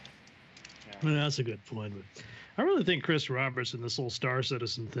 Mm-hmm. Well, that's a good point. But I really think Chris Roberts and this whole Star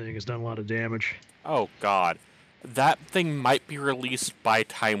Citizen thing has done a lot of damage. Oh God, that thing might be released by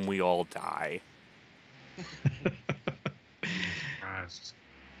time we all die.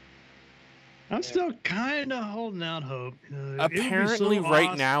 I'm still kind of holding out hope. Apparently, so right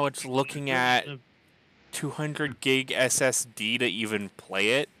awesome. now it's looking at 200 gig SSD to even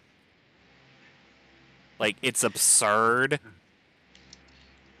play it. Like, it's absurd.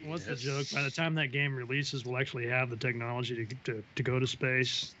 What's the joke? By the time that game releases, we'll actually have the technology to go to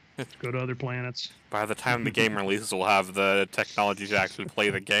space, go to other planets. By the time the game releases, we'll have the technology to actually play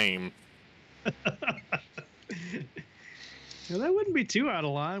the game. Now, that wouldn't be too out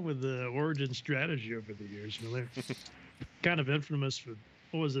of line with the Origin strategy over the years. You know, they're kind of infamous for,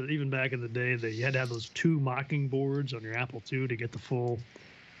 what was it, even back in the day, that you had to have those 2 mocking boards on your Apple II to get the full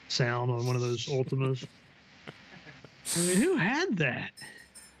sound on one of those Ultimas. I mean, who had that?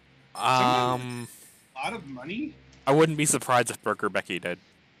 A lot of money? I wouldn't be surprised if Burger Becky did.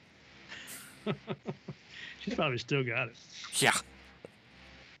 She's probably still got it. Yeah.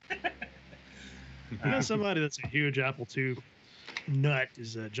 You know, somebody that's a huge Apple II nut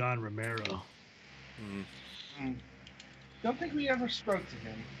is John Romero. Don't think we ever spoke to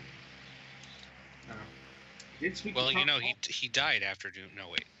him. No. Well, you know, he died after Doom. No,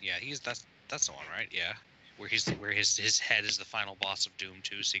 wait, yeah, that's the one, right? Yeah, where his head is the final boss of Doom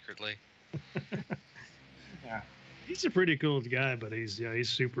 2 secretly. He's a pretty cool guy, but he's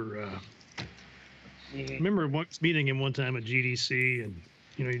super. Mhm. Remember meeting him one time at GDC, and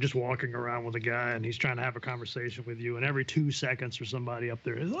you're just walking around with a guy, and he's trying to have a conversation with you, and every 2 seconds there's somebody up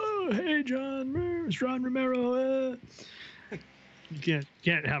there. Oh, hey, John, it's Ron Romero. You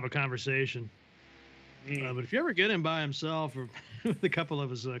can't have a conversation. But if you ever get him by himself or with a couple of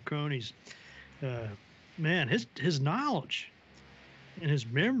his cronies, man, his knowledge and his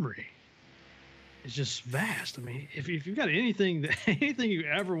memory is just vast. I mean, if you've got anything you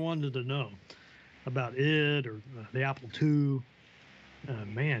ever wanted to know about it or the Apple II,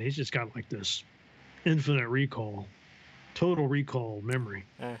 man, he's just got like this infinite recall, total recall memory.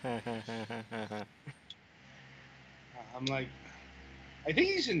 I'm like, I think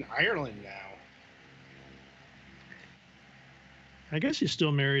he's in Ireland now. I guess he's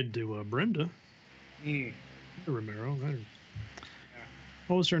still married to Brenda Mm. Romero.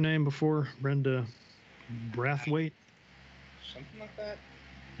 What was her name before? Brenda Brathwaite? Something like that.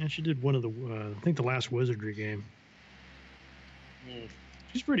 And she did one of the, I think the last Wizardry game. Mm.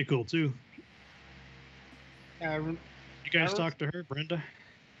 She's pretty cool too. Yeah, You guys talked to her, Brenda?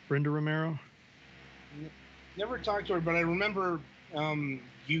 Brenda Romero? never talked to her, but I remember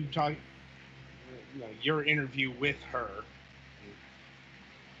you talk, your interview with her,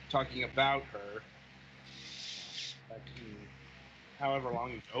 talking about her, back in however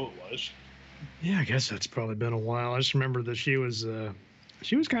long ago it was. Yeah, I guess that's probably been a while. I just remember that she was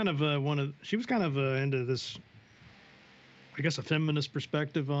kind of into this, I guess, a feminist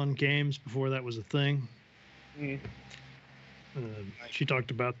perspective on games before that was a thing. Mm. She talked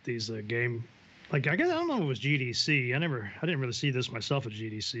about these game, like, I don't know if it was GDC. I didn't really see this myself at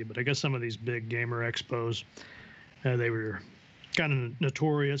GDC, but I guess some of these big gamer expos, they were kind of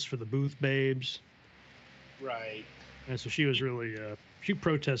notorious for the booth babes. Right. And so she was really, she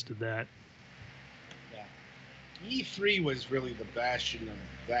protested that. Yeah. E3 was really the bastion of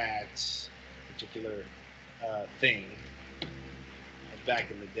that particular thing back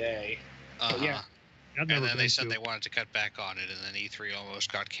in the day. But yeah. I've And never then they been said to they it. wanted to cut back on it, and then E3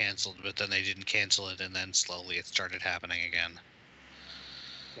 almost got canceled, but then they didn't cancel it, and then slowly it started happening again.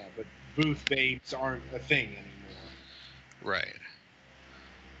 Yeah, but booth babes aren't a thing anymore. Right.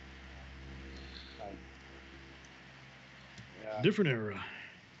 Different era.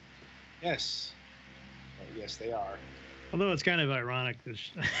 Yes. Yes, they are. Although it's kind of ironic that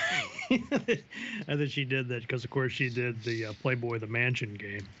that she did that because, of course, she did the Playboy the Mansion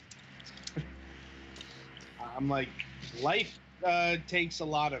game. I'm like, life takes a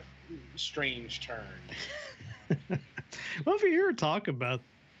lot of strange turns. Well, if you hear her talk about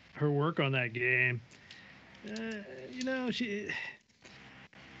her work on that game,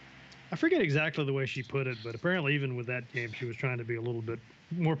 I forget exactly the way she put it, but apparently even with that game, she was trying to be a little bit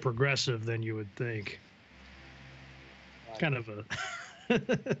more progressive than you would think. Kind of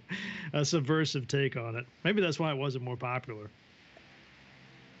a subversive take on it. Maybe that's why it wasn't more popular.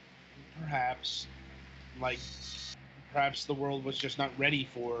 Perhaps the world was just not ready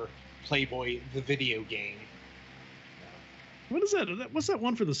for Playboy the video game. What is that? What's that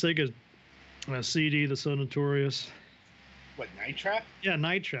one for the Sega CD that's so notorious? What, Night Trap? Yeah,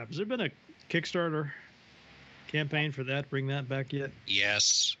 Night Trap. Has there been a Kickstarter campaign for that? Bring that back yet?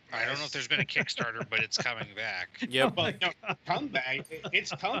 Yes. I don't know if there's been a Kickstarter, but it's coming back. Yep. Well, no, comeback.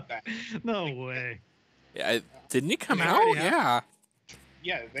 It's comeback. No way. Yeah, didn't it come They out? already have- Yeah.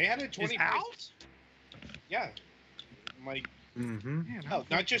 Yeah, they had a 20. out? Yeah. I'm like, Mm-hmm. Man, no,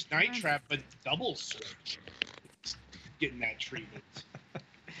 not just Night Trap, but Double Switch. Getting that treatment. I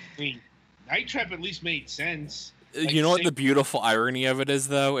mean, Night Trap at least made sense. Like, You know what same- the beautiful irony of it is,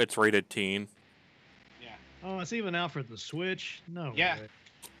 though? It's rated teen. Yeah. Oh, it's even out for the Switch? No Yeah. way.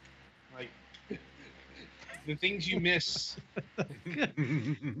 Like the things you miss.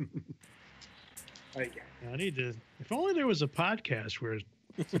 Like, I need to. If only there was a podcast where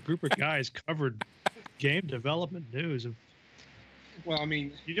a group of guys covered game development news. well, I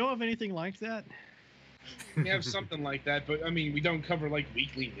mean, You know of anything like that? we have something like that, but I mean, we don't cover like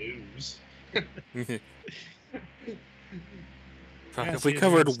weekly news. Fuck, Yeah, if we see,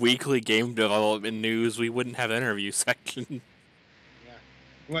 covered it's- weekly game development news, we wouldn't have interview section. Yeah.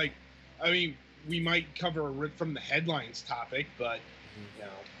 Like, I mean, we might cover a rip from the headlines topic, but you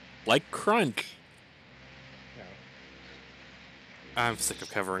know, Like Crunch. you know, I'm sick of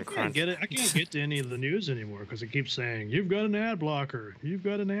covering I can't Crunch. get it. I can't get to any of the news anymore because it keeps saying you've got an ad blocker. You've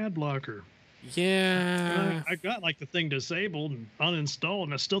got an ad blocker. Yeah. And I got like the thing disabled and uninstalled,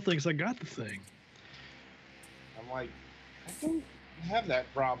 and it still thinks I got the thing. I'm like, I don't have that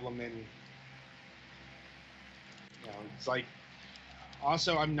problem in. You know, it's like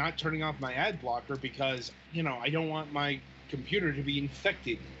Also, I'm not turning off my ad blocker because, I don't want my computer to be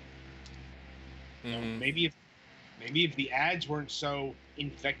infected. Mhm. Maybe if the ads weren't so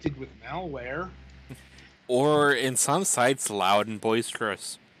infected with malware. Or in some sites, loud and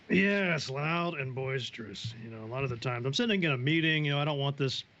boisterous. Yeah, it's loud and boisterous. A lot of the times I'm sitting in a meeting. I don't want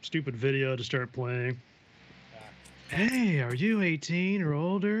this stupid video to start playing. Hey, are you 18 or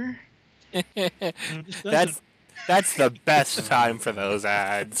older? That's the best time for those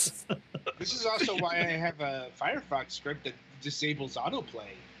ads. This is also why I have a Firefox script that disables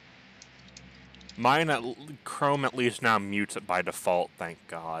autoplay. Mine Chrome at least now mutes it by default, thank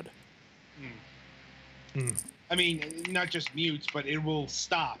God. I mean, not just mutes, but it will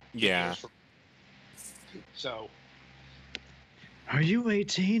stop. Yeah. So. Are you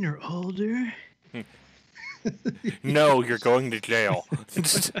 18 or older? No, you're going to jail. Oh,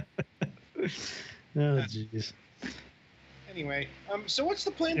 jeez. Anyway, so what's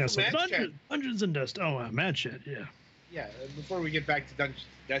the plan for Mad Chat? Dungeons and Dust. Oh, Mad Chat, yeah. Yeah, before we get back to Dungeons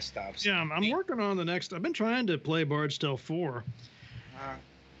and Desktops. Yeah, I'm working on the next. I've been trying to play Bard's Tale 4.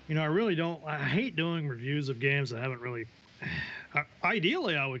 I really don't. I hate doing reviews of games I haven't really.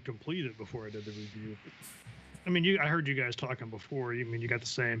 Ideally, I would complete it before I did the review. I mean, I heard you guys talking before. You got the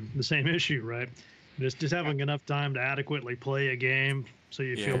same issue, right? Just having enough time to adequately play a game so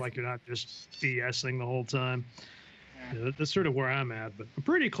you feel like you're not just BSing the whole time. That's sort of where I'm at, but I'm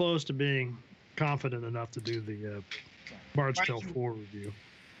pretty close to being confident enough to do the Bard's Tale 4 review.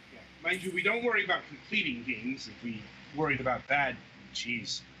 Yeah. Mind you, we don't worry about completing games. If we worried about that,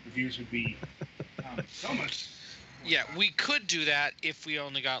 geez, reviews would be so much. Yeah, we could do that if we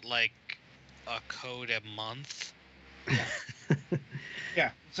only got like a code a month.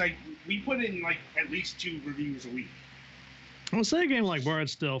 Yeah, it's like we put in like at least 2 reviews a week. Well, say a game like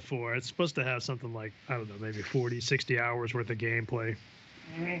Bard's Tale 4, it's supposed to have something like, I don't know, maybe 40, 60 hours worth of gameplay.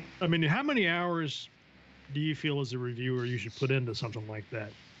 Mm-hmm. I mean, how many hours do you feel as a reviewer you should put into something like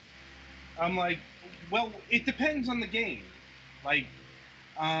that? I'm like, well, it depends on the game. Like,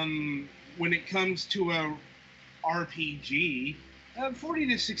 when it comes to a RPG, 40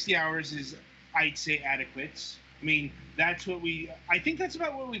 to 60 hours is, I'd say, adequate. I mean, I think that's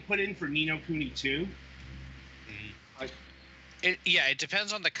about what we put in for Ni no Kuni 2. It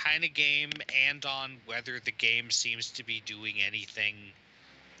depends on the kind of game and on whether the game seems to be doing anything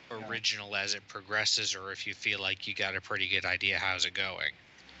original as it progresses, or if you feel like you got a pretty good idea how's it going.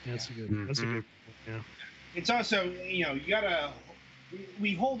 That's a good. Yeah. It's also,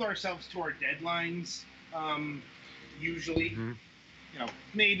 we hold ourselves to our deadlines. Usually,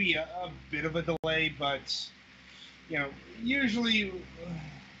 maybe a bit of a delay, but usually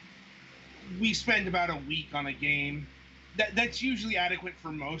we spend about a week on a game. That's usually adequate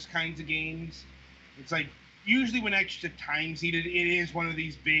for most kinds of games. It's like usually when extra time's needed, it is one of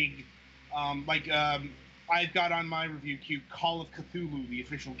these big, I've got on my review queue Call of Cthulhu, the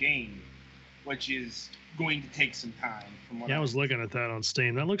official game, which is going to take some time. I was looking at that on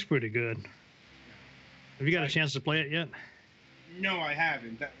Steam. That looks pretty good. Have you got a chance to play it yet? No, I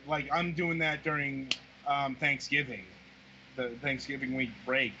haven't. I'm doing that during Thanksgiving, the Thanksgiving week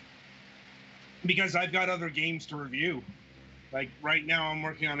break, because I've got other games to review. Like right now, I'm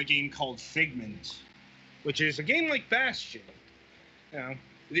working on a game called Fragments, which is a game like Bastion.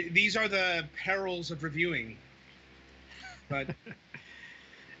 These are the perils of reviewing. But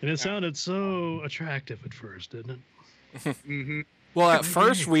and it sounded so attractive at first, didn't it? Mm-hmm. Well, at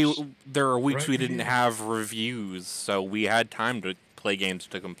first there were weeks we didn't have reviews, so we had time to play games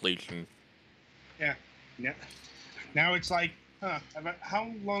to completion. Yeah. Now it's like,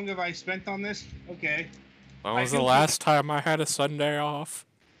 how long have I spent on this? Okay. When was the last time I had a Sunday off?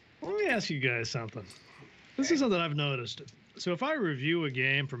 Let me ask you guys something. This is something I've noticed. So if I review a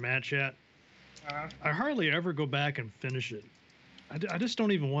game for Mad Chat, I hardly ever go back and finish it. I just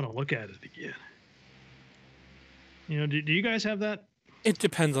don't even want to look at it again. Do you guys have that? It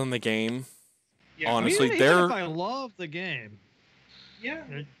depends on the game. Yeah. Honestly, even if I love the game. Yeah.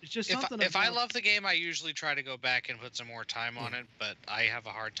 It's just something. If I love the game, I usually try to go back and put some more time on it, but I have a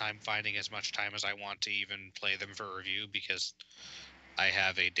hard time finding as much time as I want to even play them for review because I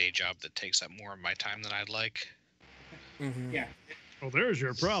have a day job that takes up more of my time than I'd like. Mm-hmm. Yeah. Well, there's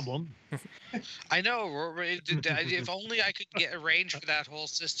your problem. I know. If only I could arrange for that whole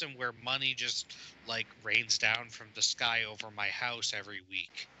system where money just rains down from the sky over my house every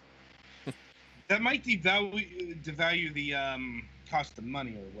week. That might devalue the cost of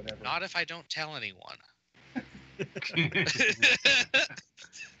money or whatever. Not if I don't tell anyone. But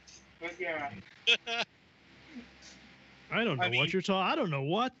yeah. I don't know what you're talking. I don't know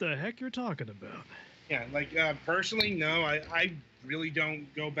what the heck you're talking about. Yeah, like personally, no, I really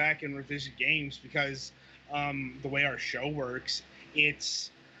don't go back and revisit games because the way our show works,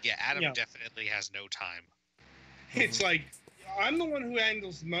 it's Yeah, Adam you know, definitely has no time. it's like I'm the one who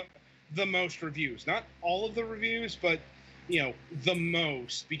handles the most reviews, not all of the reviews, but the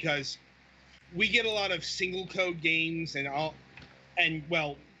most because we get a lot of single code games and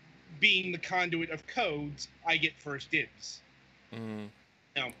well, being the conduit of codes, I get first dibs. Mm.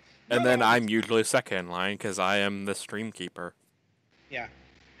 You know, And not then always. I'm usually second in line because I am the stream keeper. Yeah,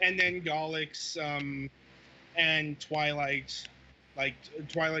 and then Galix and Twilight, like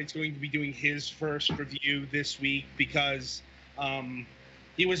Twilight's going to be doing his first review this week because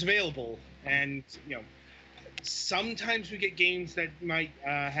he was available, and sometimes we get games that might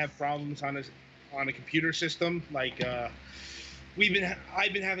have problems on a computer system. Like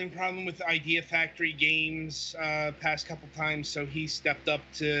I've been having problem with Idea Factory games past couple times, so he stepped up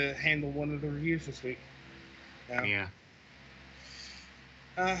to handle one of the reviews this week. Yeah.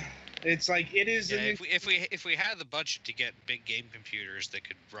 It's like it is. Yeah, if we had the budget to get big game computers that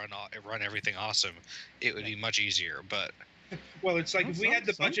could run everything awesome, it would be much easier. But well, it's like if we had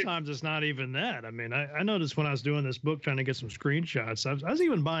the budget. Sometimes it's not even that. I mean, I noticed when I was doing this book trying to get some screenshots, I was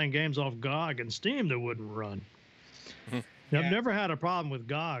even buying games off GOG and Steam that wouldn't run. I've never had a problem with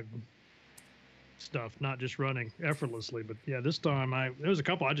GOG stuff not just running effortlessly, but yeah, this time there was a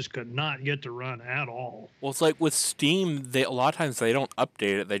couple I just could not get to run at all. Well, it's like with Steam, a lot of times they don't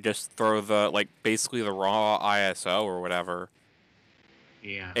update it; they just throw basically the raw ISO or whatever.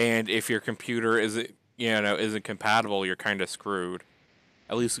 Yeah. And if your computer isn't compatible, you're kind of screwed.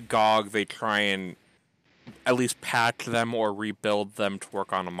 At least GOG, they try and at least patch them or rebuild them to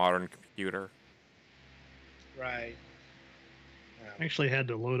work on a modern computer. Right. I actually had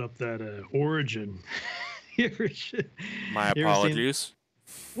to load up that Origin. My apologies.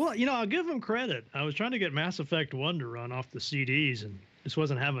 Well, I'll give them credit. I was trying to get Mass Effect 1 to run off the CDs and just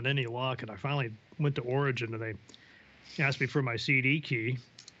wasn't having any luck. And I finally went to Origin and they asked me for my CD key.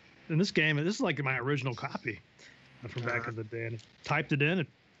 And this is like my original copy from back in the day. And I typed it in, it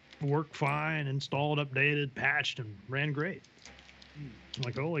worked fine, installed, updated, patched, and ran great. I'm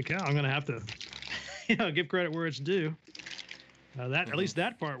like, holy cow, I'm going to have to give credit where it's due. At least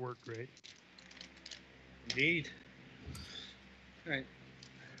that part worked great. Indeed. All right.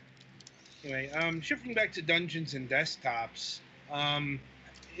 Anyway, shifting back to Dungeons and Desktops,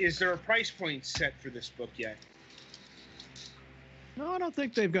 is there a price point set for this book yet? No, I don't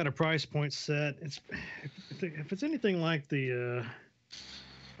think they've got a price point set. If it's anything like I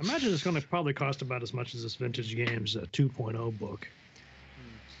imagine it's going to probably cost about as much as this Vintage Games 2.0 book.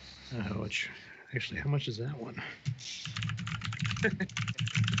 Actually, how much is that one? I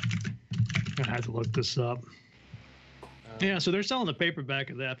have to look this up. Yeah, so they're selling the paperback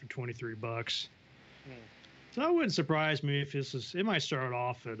of that for $23. So it wouldn't surprise me if it might start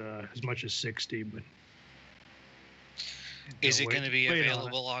off at as much as 60, but is it going to be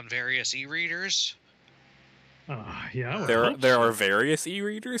available on various e-readers? Yeah. There are various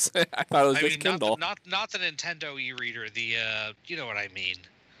e-readers. I thought it was just Kindle. Not the Nintendo e-reader. The you know what I mean.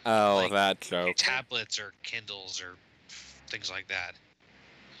 Oh, like that joke. Tablets or Kindles or things like that.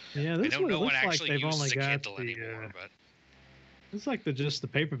 Yeah, I know no one actually uses a Kindle anymore, but it's like just the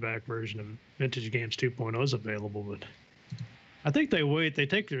paperback version of Vintage Games 2.0 is available, but I think they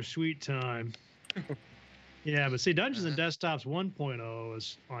take their sweet time. Yeah, but see, Dungeons and Desktops 1.0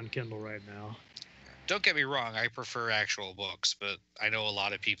 is on Kindle right now. Don't get me wrong, I prefer actual books, but I know a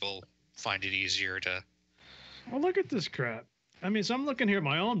lot of people find it easier to. Well, look at this crap. I mean, so I'm looking here at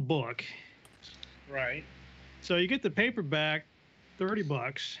my own book. Right. So you get the paperback, $30.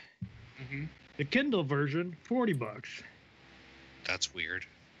 Mm-hmm. The Kindle version, $40. That's weird.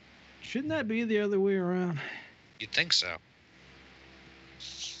 Shouldn't that be the other way around? You'd think so.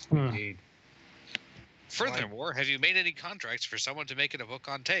 Indeed. Furthermore, have you made any contracts for someone to make it a book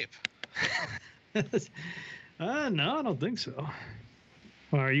on tape? No, I don't think so.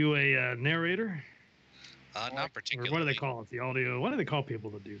 Are you a narrator? Not particularly. Or what do they call it? The audio? What do they call people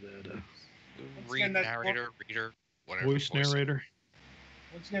that do that? Narrator, reader, whatever. Voice narrator.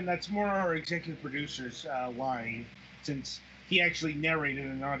 Once again, that's more our executive producer's line, since he actually narrated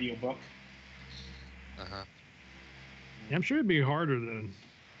an audiobook. Uh-huh. Yeah, I'm sure it'd be harder than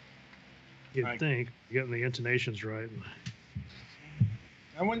you'd think, getting the intonations right.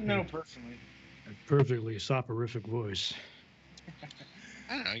 I wouldn't know personally. A perfectly soporific voice.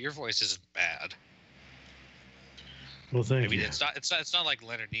 I don't know. Your voice isn't bad. Well, thank you. I mean, it's not like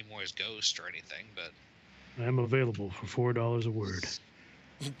Leonard Nimoy's Ghost or anything, but I'm available for $4 a word.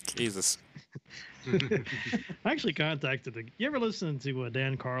 Jesus. I actually contacted. You ever listen to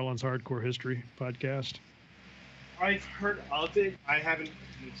Dan Carlin's Hardcore History podcast? I've heard of it. I haven't.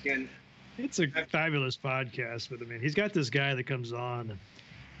 Again, it's a fabulous podcast. But I mean, he's got this guy that comes on,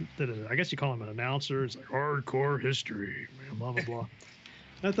 and I guess you call him an announcer. It's like Hardcore History, blah blah blah.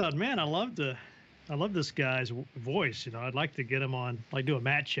 I thought, man, I love this guy's voice. I'd like to get him on, like do a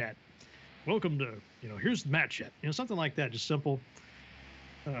Matt chat. Welcome to, here's the Matt chat. Something like that, just simple,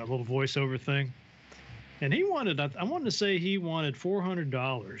 little voiceover thing. And I wanted to say he wanted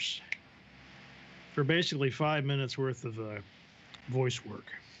 $400 for basically 5 minutes worth of takes work.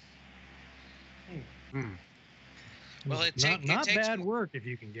 Well, not bad work if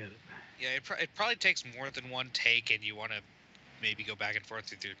you can get it. Yeah, it probably takes more than one take, and you want to maybe go back and forth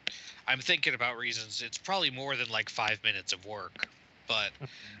with your. I'm thinking about reasons. It's probably more than like 5 minutes of work, but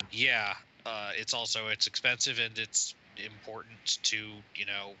yeah, it's expensive and it's important to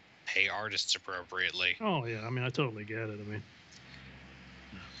pay artists appropriately. Oh yeah, I mean I totally get it. I mean,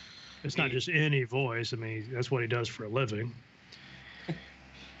 it's not just any voice. I mean that's what he does for a living.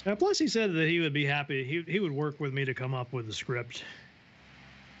 Plus, he said that he would be happy. He would work with me to come up with the script.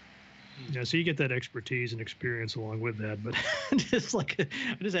 So you get that expertise and experience along with that. But I just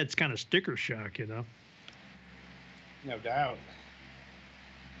had kind of sticker shock, No doubt.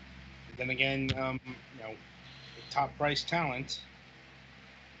 But then again, top price talent.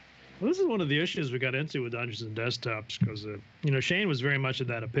 Well, this is one of the issues we got into with Dungeons and Desktops because, Shane was very much of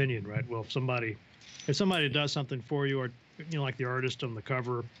that opinion, right? Well, if somebody does something for you, or like the artist on the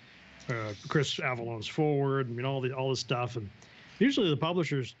cover, Chris Avalon's forward, all this stuff, and usually the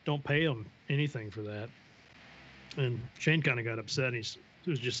publishers don't pay them anything for that. And Shane kind of got upset. He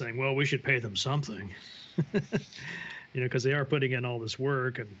was just saying, well, we should pay them something, because they are putting in all this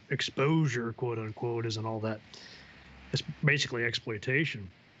work and exposure, quote unquote, isn't all that. It's basically exploitation.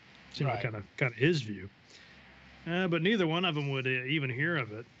 Seemed right. kind of his view. But neither one of them would even hear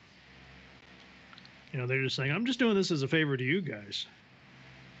of it. They're just saying, I'm just doing this as a favor to you guys.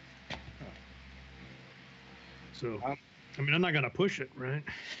 So, I'm not going to push it, right?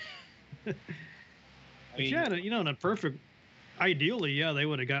 In a perfect, ideally, yeah,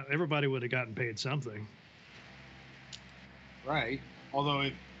 everybody would have gotten paid something. Right. Although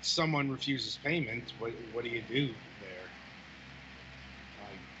if someone refuses payment, what do you do there?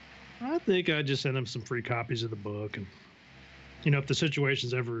 I think I'd just send them some free copies of the book, and if the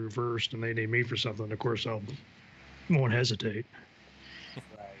situation's ever reversed and they need me for something, of course I won't hesitate.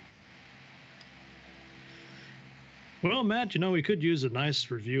 Right. Well, Matt, we could use a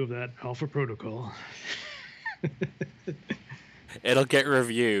nice review of that Alpha Protocol. It'll get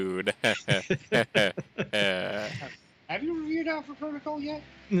reviewed. Have you reviewed Alpha Protocol yet?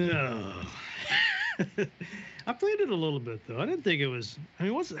 No. I played it a little bit though. I didn't think it was. I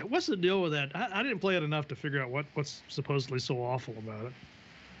mean, what's the deal with that? I didn't play it enough to figure out what's supposedly so awful about it.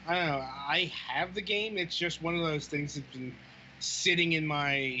 I don't know. I have the game. It's just one of those things that's been sitting in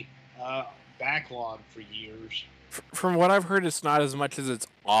my backlog for years. From what I've heard, it's not as much as it's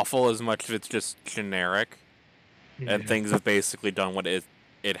awful as much as it's just generic, and things have basically done what it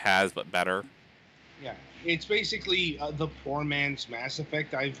has, but better. Yeah, it's basically the poor man's Mass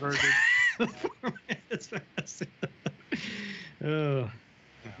Effect. I've heard it.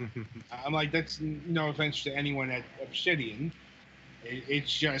 I'm like, that's no offense to anyone at Obsidian.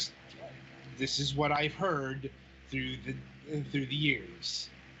 It's just this is what I've heard through the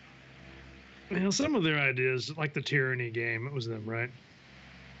years. Some of their ideas, like the Tyranny game, it was them, right?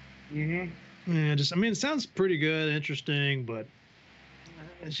 Mm-hmm. Yeah, it sounds pretty good, interesting, but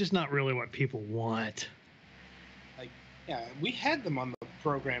it's just not really what people want. Yeah, we had them on the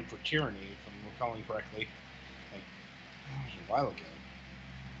program for Tyranny, if I'm recalling correctly. That was a while ago.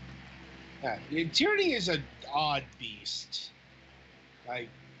 Yeah, Tyranny is an odd beast.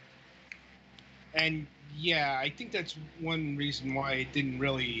 And yeah, I think that's one reason why it didn't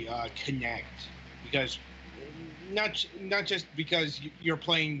really connect, because not just because you're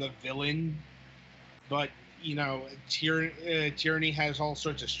playing the villain, but Tyranny has all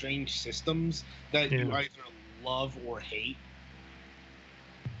sorts of strange systems that you either love or hate.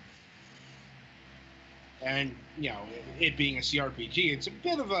 And it being a CRPG, it's a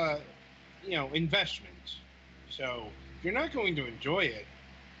bit of a investment. So if you're not going to enjoy it,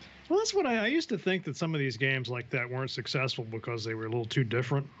 well, that's what I used to think, that some of these games like that weren't successful because they were a little too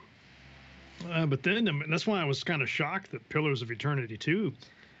different. But then that's why I was kind of shocked that Pillars of Eternity 2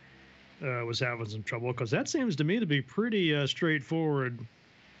 was having some trouble, because that seems to me to be pretty straightforward,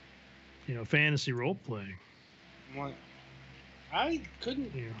 fantasy role playing. Well, I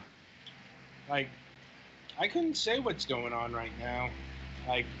couldn't I couldn't say what's going on right now.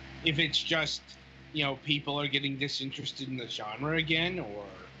 Like, if it's just, people are getting disinterested in the genre again, or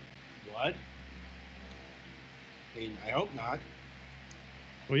what? I mean, I hope not.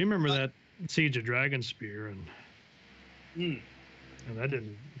 Well, you remember that Siege of Dragonspear, Hmm. and that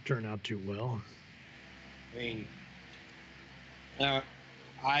didn't turn out too well. I mean,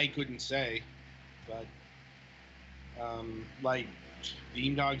 I couldn't say, but like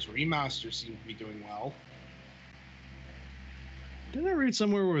Beamdog's remaster seemed to be doing well. Didn't I read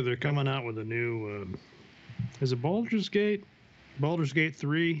somewhere where they're coming out with a new? Is it Baldur's Gate? Baldur's Gate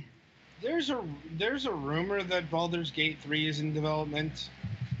 3? There's a rumor that Baldur's Gate 3 is in development,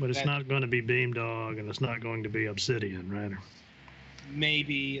 But it's not going to be Beamdog, and it's not going to be Obsidian, right?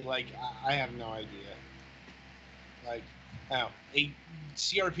 maybe, like, I have no idea. Like, a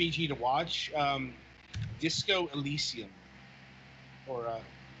CRPG to watch, Disco Elysium, or I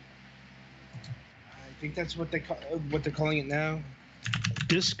think that's what they're calling it now.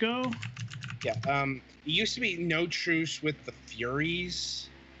 Disco? Yeah. It used to be No Truce with the Furies.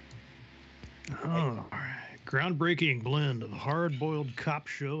 Oh, groundbreaking blend of hard-boiled cop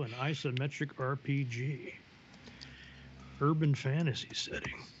show and isometric RPG. Urban fantasy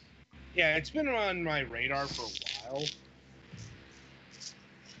setting. Yeah, it's been on my radar for a while.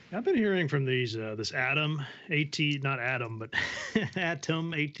 I've been hearing from these this Atom not Atom, but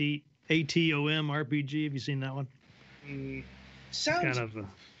Atom ATOM RPG. Have you seen that one? Sounds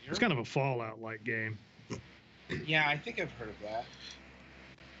it's kind of a Fallout-like game. Yeah, I think I've heard of that.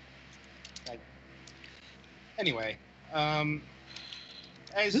 Like, anyway,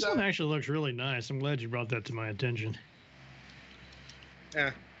 this one actually looks really nice. I'm glad you brought that to my attention.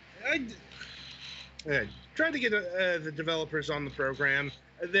 Yeah, I tried to get the developers on the program.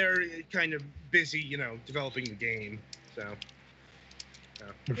 They're kind of busy, developing the game. So,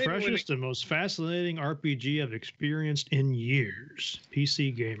 the freshest and most fascinating RPG I've experienced in years.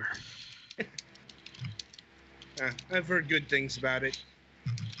 PC Gamer. I've heard good things about it.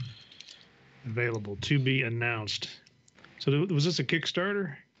 Available to be announced. So was this a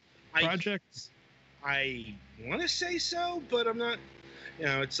Kickstarter project? I want to say so, but I'm not.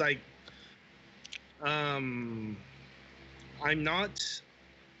 It's like, I'm not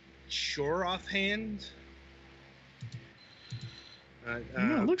sure offhand.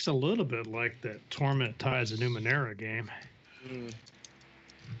 It looks a little bit like that Torment Tides of Numenera game.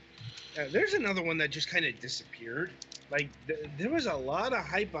 There's another one that just kind of disappeared. Like, there was a lot of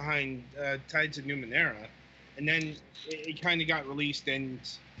hype behind Tides of Numenera, and then it kind of got released, and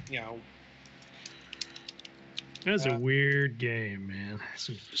That's a weird game, man.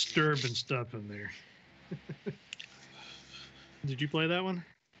 Some disturbing stuff in there. Did you play that one?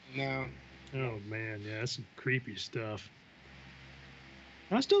 No. Oh man, yeah, that's some creepy stuff.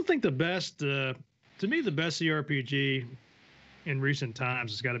 I still think the best, to me, the best CRPG in recent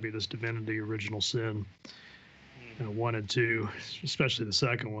times has got to be this Divinity Original Sin 1 and 2, especially the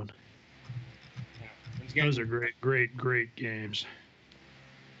second one. Those are great games.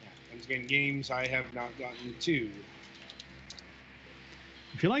 Once again, games I have not gotten to.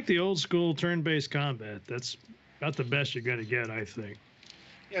 If you like the old school turn-based combat, that's about the best you're going to get, I think.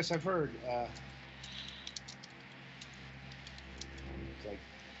 Yes, I've heard.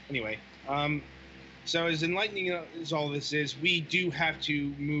 Anyway, so as enlightening as all this is, we do have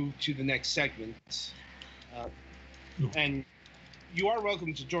to move to the next segment. And you are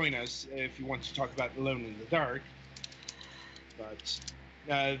welcome to join us if you want to talk about Alone in the Dark. But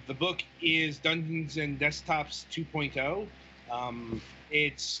the book is Dungeons and Desktops 2.0.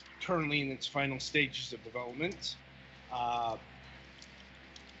 It's currently in its final stages of development.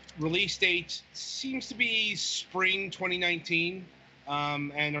 Release date seems to be spring 2019,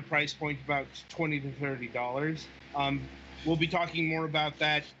 and a price point about $20 to $30. We'll be talking more about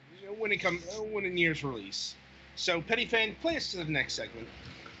that when it nears release. So, Petty Fan, play us to the next segment.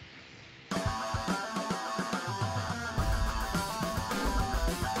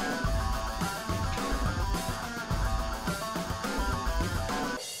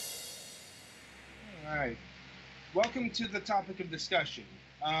 All right. Welcome to the topic of discussion.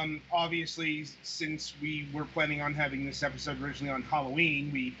 Obviously, since we were planning on having this episode originally on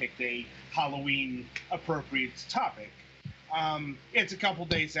Halloween, we picked a Halloween-appropriate topic. It's a couple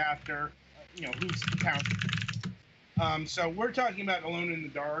days after, who's to count? So we're talking about Alone in the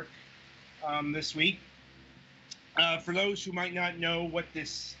Dark this week. For those who might not know what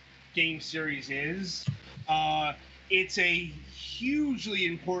this game series is, it's a hugely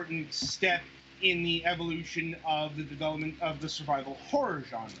important step in the evolution of the development of the survival horror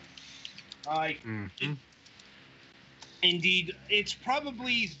genre. Indeed, it's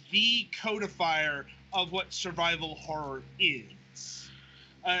probably the codifier of what survival horror is.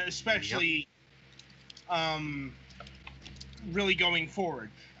 especially really going forward.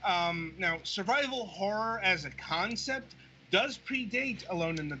 Now, survival horror as a concept does predate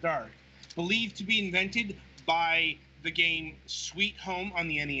Alone in the Dark, believed to be invented by the game Sweet Home on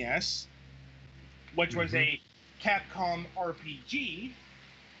the NES, which was a Capcom RPG,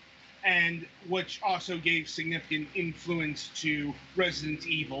 and which also gave significant influence to Resident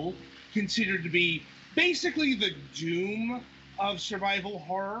Evil, considered to be basically the Doom of survival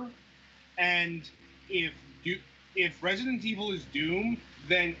horror. And if Resident Evil is Doom,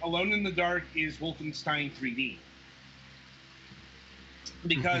 then Alone in the Dark is Wolfenstein 3D.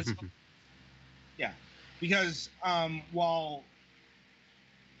 Because while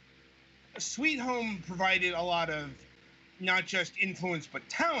Sweet Home provided a lot of not just influence but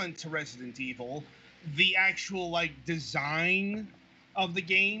talent to Resident Evil, the actual like design of the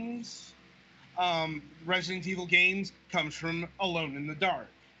games, Resident Evil games, comes from Alone in the Dark,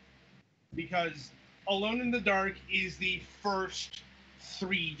 because Alone in the Dark is the first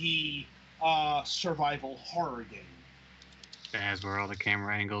 3D survival horror game. That's where all the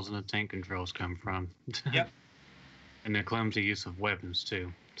camera angles and the tank controls come from. Yep. And the clumsy use of weapons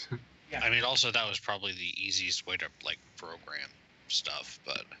too. Yeah. I mean, also that was probably the easiest way to like program stuff,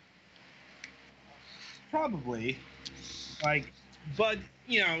 but Probably, like, but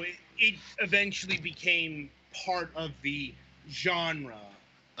you know, it eventually became part of the genre.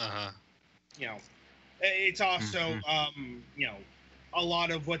 You know, it's also you know, a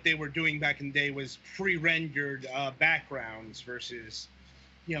lot of what they were doing back in the day was pre-rendered backgrounds versus,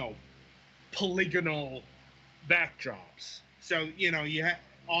 you know, polygonal backdrops. So you know, you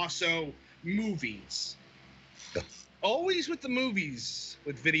also movies. Always with the movies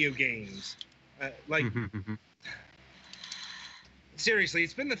with video games. Like, seriously,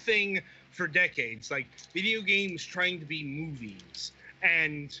 it's been the thing for decades. Like, video games trying to be movies.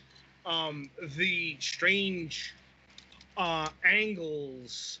 And the strange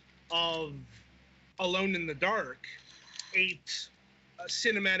angles of Alone in the Dark ate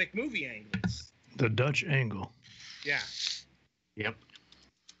cinematic movie angles. The Dutch angle. Yeah. Yep.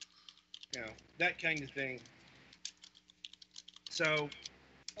 You know, that kind of thing. So,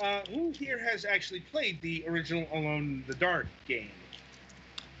 who here has actually played the original Alone in the Dark game?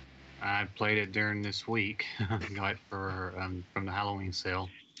 I played it during this week. Got it for from the Halloween sale.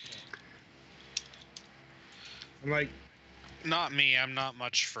 I'm like, not me. I'm not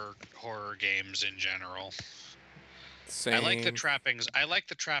much for horror games in general. Same. I like the trappings. I like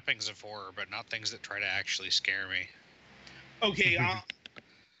the trappings of horror, but not things that try to actually scare me. okay, how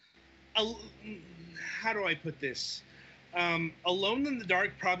do I put this? Alone in the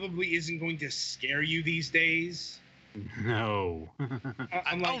Dark probably isn't going to scare you these days. No.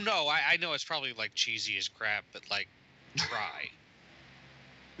 I'm like, Oh no, I know it's probably like cheesy as crap, but like, try.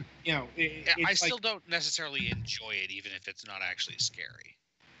 You know, I still don't necessarily enjoy it, even if it's not actually scary.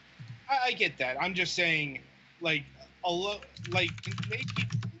 I get that. I'm just saying, like, maybe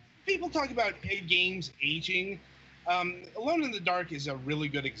people talk about games aging. Alone in the Dark is a really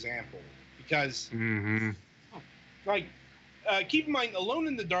good example because, like, keep in mind, Alone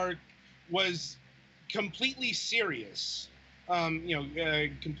in the Dark was completely serious.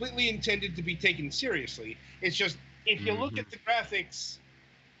 Completely intended to be taken seriously. It's just if you look at the graphics,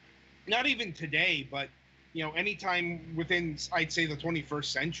 not even today, but you know, anytime within, I'd say, the 21st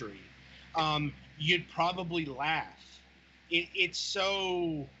century, you'd probably laugh. It's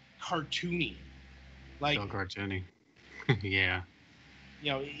so cartoony. Like, So cartoony. Yeah.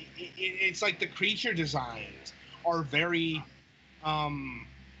 you know, it's like the creature designs are very,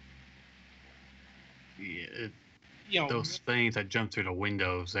 you know, those things that jump through the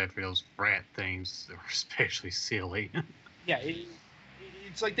windows after those rat things are especially silly. yeah,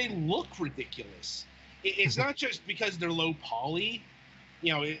 it's like they look ridiculous. It's not just because they're low poly.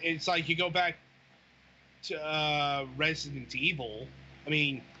 You know, it's like you go back to Resident Evil. I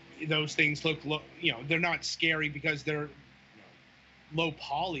mean, those things look, you know, they're not scary because they're low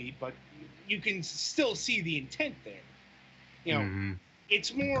poly, but you can still see the intent there. You know,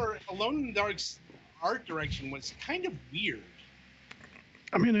 it's more Alone in the Dark's art direction was kind of weird.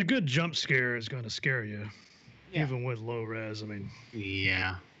 I mean, a good jump scare is going to scare you, Yeah. even with low res. I mean,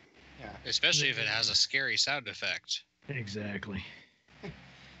 Yeah. Yeah. Especially if it has a scary sound effect. exactly.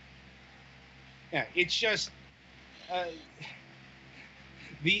 Yeah, it's just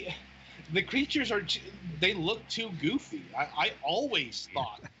the creatures are they look too goofy. I always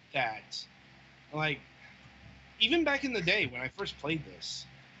thought that, like, even back in the day when I first played this,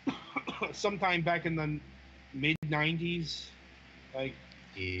 sometime back in the mid '90s, like,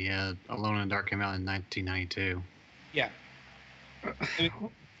 Yeah. Alone in the Dark came out in 1992. yeah,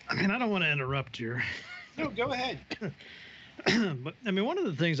 I mean, I don't want to interrupt here. No, go ahead. But I mean, one of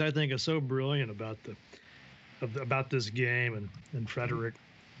the things I think is so brilliant about about this game and Frederick,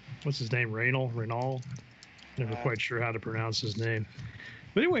 what's his name, Reynal? Never quite sure how to pronounce his name.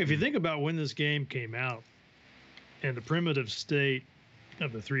 But anyway, if you think about when this game came out and the primitive state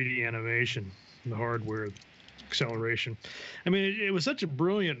of the 3D animation, the hardware acceleration, I mean, it was such a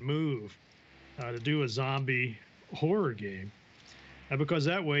brilliant move to do a zombie horror game, because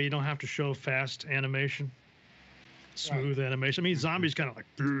that way you don't have to show fast animation, smooth animation. I mean, zombies kind of like,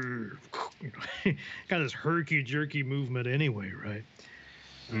 you know, kind of this herky-jerky movement anyway, right?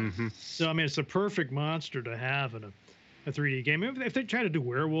 Mm-hmm. So, I mean, it's a perfect monster to have in a 3D game. If they tried to do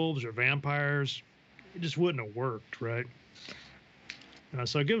werewolves or vampires, it just wouldn't have worked, right?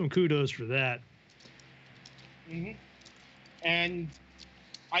 So I give them kudos for that. Mm-hmm. And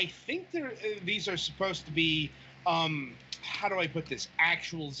I think these are supposed to be, how do I put this,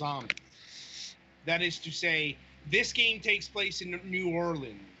 actual zombies. That is to say, this game takes place in New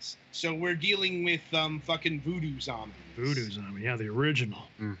Orleans, so we're dealing with fucking voodoo zombies. Voodoo zombie, yeah, the original.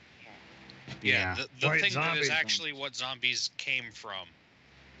 Mm. Yeah, the White thing that is zombies. actually what zombies came from.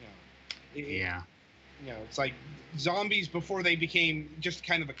 Yeah. You know, it's like zombies before they became just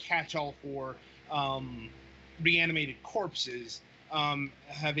kind of a catch-all for reanimated corpses,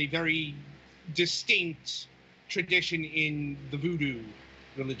 have a very distinct tradition in the voodoo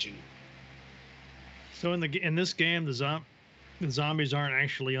religion. So in this game, the zombies aren't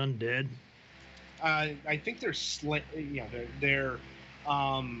actually undead. I think they're they're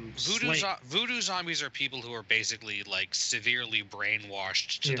Voodoo zombies are people who are basically like severely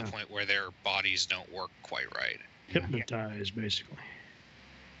brainwashed to the point where their bodies don't work quite right. Hypnotized, basically.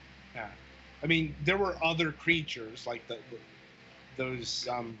 Yeah, I mean, there were other creatures like those.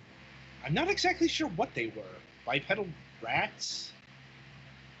 I'm not exactly sure what they were. Bipedal rats.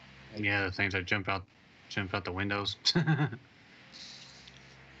 Yeah, the things that jump out the windows.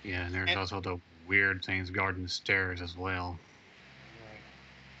 Yeah, and there's also the weird things guarding the stairs as well.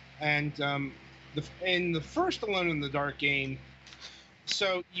 And in the first Alone in the Dark game,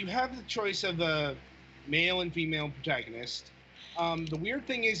 so you have the choice of a male and female protagonist. The weird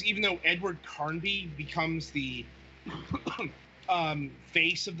thing is, even though Edward Carnby becomes the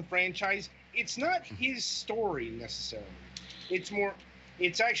face of the franchise, it's not his story necessarily.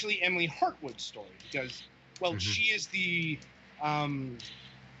 It's actually Emily Hartwood's story because, well, she is the I'm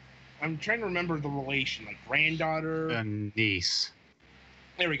trying to remember the relation, like granddaughter, niece.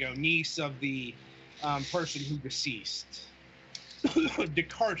 There we go, niece of the person who deceased,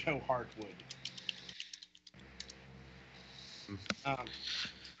 DeCarto Hartwood.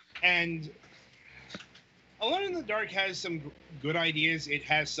 And Alone in the Dark has some good ideas. It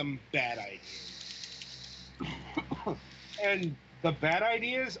has some bad ideas. And the bad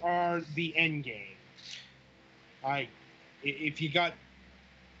ideas are the end game. If you got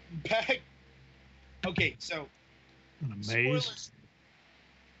back... Okay, so... In a maze?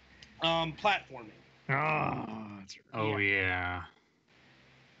 Platforming. That's right. Oh, yeah.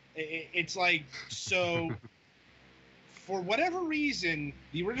 It's like, so... For whatever reason,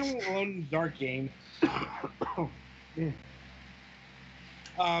 the original Alone in the Dark game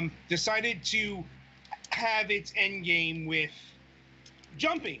decided to have its end game with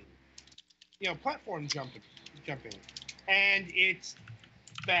jumping, platform jumping, and it's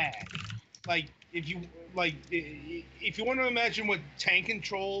bad. Like if you want to imagine what tank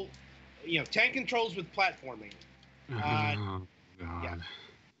controls with platforming. Oh God.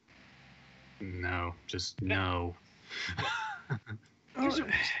 No, just no.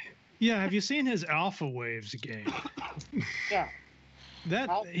 Yeah, have you seen his Alpha Waves game? Yeah.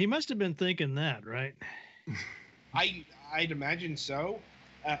 He must have been thinking that, right? I'd imagine so.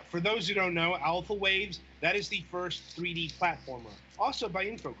 For those who don't know, Alpha Waves, that is the first 3D platformer, also by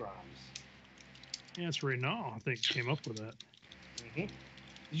Infogrames. Yeah, it's Renault, I think, came up with that. Mm-hmm.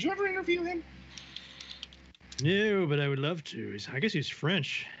 Did you ever interview him? No, but I would love to. I guess he's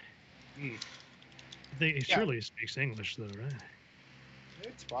French. Mm. I think he surely speaks English, though, right?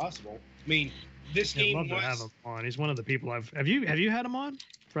 It's possible. I mean, this game I'd love to have him on. He's one of the people I've... Have you had him on?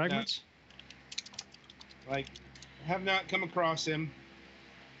 Fragments? No. I have not come across him.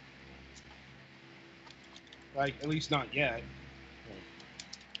 At least not yet.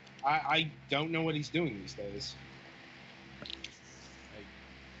 I don't know what he's doing these days.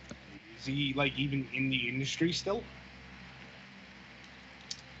 Is he, even in the industry still?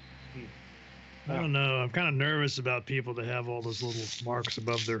 I don't know. I'm kind of nervous about people that have all those little marks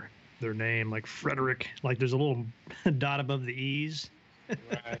above their name, like Frederick. Like there's a little dot above the E's.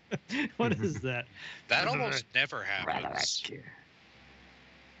 Right. What is that? That almost never happens.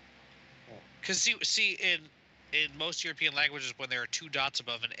 Because see in most European languages, when there are two dots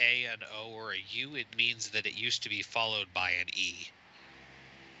above an A, an O, or a U, it means that it used to be followed by an E.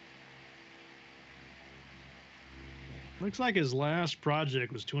 Looks like his last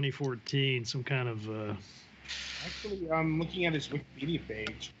project was 2014, some kind of Actually, I'm looking at his Wikipedia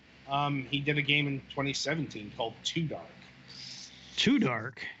page. He did a game in 2017 called Too Dark. Too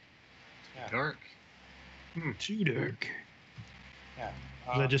Dark. Yeah. Dark. Too Dark. Yeah.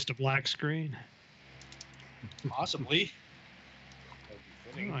 Is that just a black screen? Possibly. That'd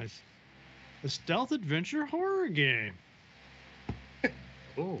be fitting. Nice. A stealth adventure horror game.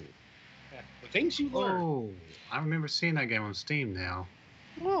 Oh. Yeah. The things you learn. Oh. I remember seeing that game on Steam now.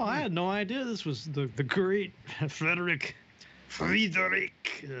 Oh, I had no idea this was the great Friedrich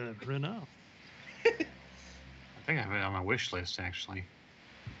Renault. I think I have it on my wish list, actually.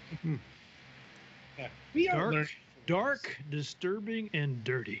 Yeah. We are learning Dark, disturbing, and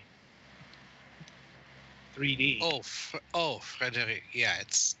dirty. 3D. Oh, Frederic. Yeah,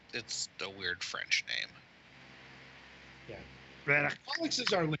 it's a weird French name. Alex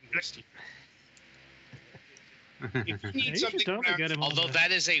is our linguist. If you Yeah, need you something should totally get him on Although the-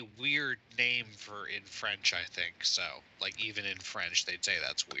 that is a weird name for in French, I think. So, like even in French, they'd say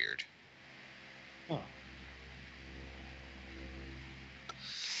that's weird. Huh.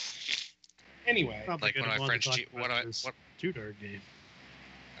 Anyway, Probably Like get one of him my on to French talk te- about one of my- this what- Too Dark game.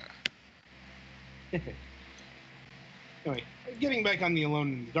 anyway, getting back on the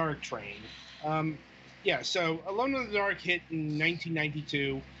Alone in the Dark train. Yeah, so Alone in the Dark hit in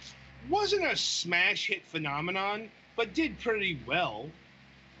 1992. Wasn't a smash hit phenomenon, but did pretty well.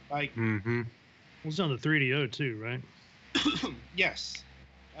 Like, Mm-hmm. It was on the 3DO too, right? yes.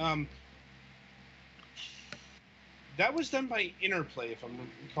 That was done by Interplay, if I'm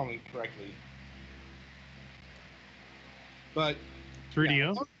recalling correctly. But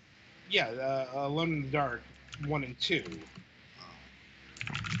 3DO? yeah, Alone in the Dark 1 and 2.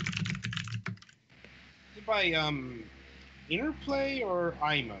 By Interplay or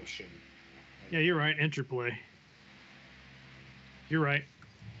iMotion? Yeah, you're right. Interplay. You're right.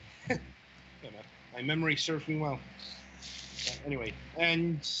 You know, my memory serves me well. Anyway,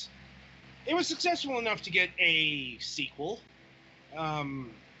 and it was successful enough to get a sequel,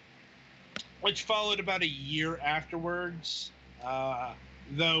 which followed about a year afterwards,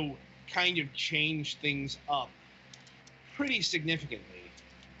 though kind of changed things up pretty significantly.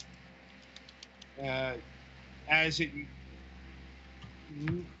 As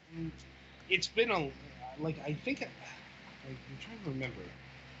it's been a, like, I think, I'm trying to remember.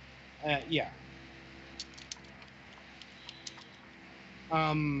 Yeah.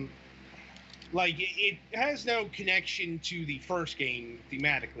 Like, it has no connection to the first game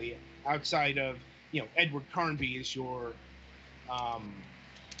thematically, outside of, Edward Carnby is your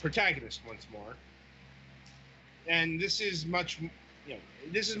protagonist once more. And this is much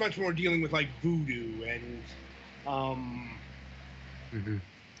more dealing with, like, voodoo and, Mm-hmm.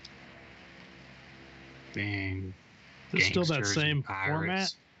 Being Is it still that gangsters same and format?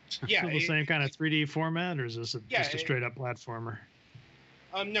 pirates. yeah. Still the same kind of 3D format, or is this just a it- straight up platformer?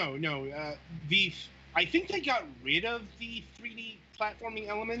 No. I think they got rid of the 3D platforming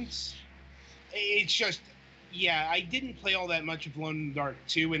elements. It's just, yeah, I didn't play all that much of Alone in the Dark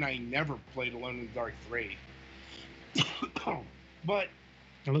 2, and I never played Alone in the Dark 3. But,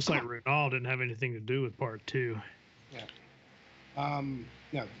 It looks like Renault didn't have anything to do with part 2.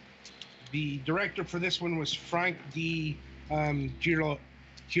 no. The director for this one was Frank di Girolame.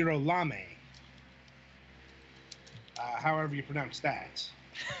 However you pronounce that.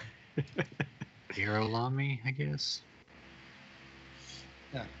 Girolami, I guess.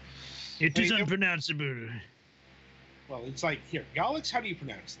 It is Hey, unpronounceable. Well, it's like, here, Galix, how do you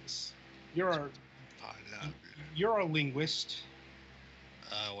pronounce this? You're a linguist.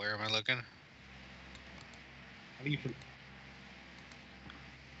 Where am I looking? How do you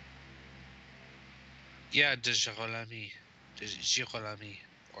Yeah, de Girolami,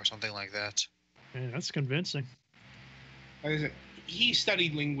 or something like that. Man, that's convincing. Like I said, he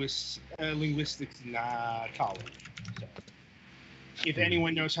studied linguistics in college. So, if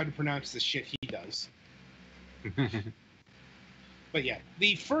anyone knows how to pronounce this shit, he does. But yeah,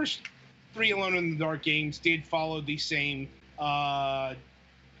 the first 3 Alone in the Dark games did follow the same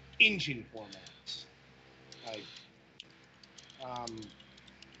engine format. Like,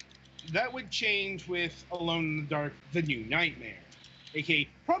 that would change with Alone in the Dark: The New Nightmare, aka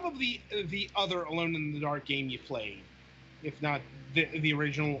probably the other Alone in the Dark game you played, if not the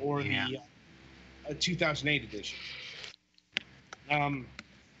original or the 2008 edition. Yeah.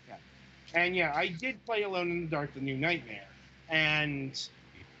 And yeah, I did play Alone in the Dark: The New Nightmare, and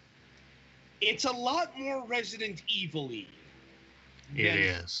it's a lot more Resident Evil-y It than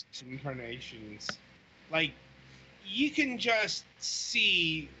is. Incarnations. Like, you can just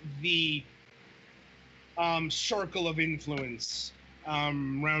see the circle of influence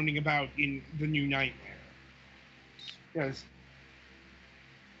rounding about in the New Nightmare. Because,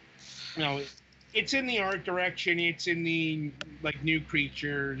 you know, it's in the art direction, it's in the, like, new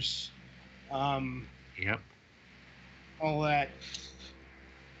creatures, Yep. all that.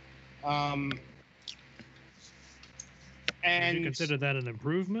 Would And you consider that an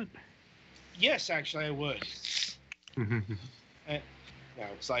improvement? yes, actually, I would. You know,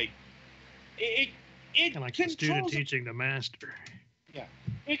 it's like it Kind of like the student controls teaching the master.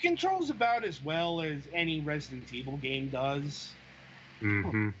 it controls about as well as any Resident Evil game does.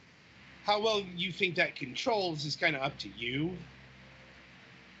 Mm-hmm. How well you think that controls is kind of up to you.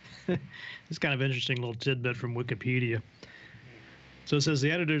 It's kind of interesting little tidbit from Wikipedia. So it says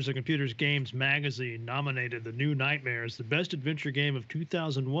the editors of Computers Games magazine nominated The New Nightmare as the best adventure game of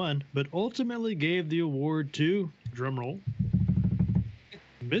 2001, but ultimately gave the award to, drumroll,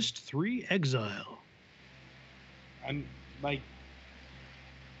 Myst 3 Exile. I'm like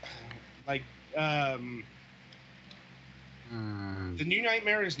the New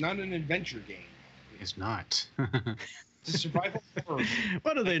Nightmare is not an adventure game. It's not. It's a survival horror.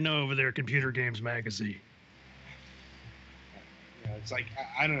 What do they know over there at Computer Games magazine? You know, it's like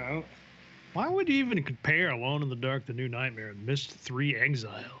I don't know. Why would you even compare Alone in the Dark, The New Nightmare, and Myst 3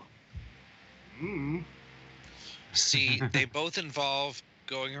 Exile? See, they both involve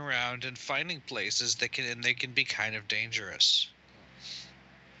going around and finding places that can be kind of dangerous.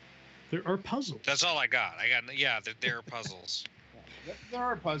 There are puzzles. That's all I got. There are puzzles. There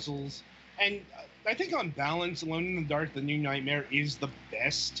are puzzles, and I think on balance, Alone in the Dark: The New Nightmare is the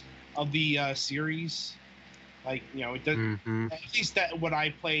best of the series. Like, you know, it does. Mm-hmm. At least that what I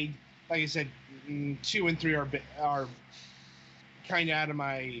played. Like I said, 2 and 3 are kind of out of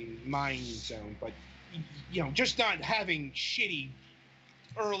my mind zone. But you know, just not having shitty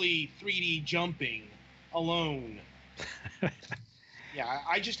early 3D jumping alone. Yeah,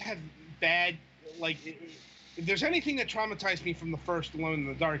 I just have bad, like, if there's anything that traumatized me from the first Alone in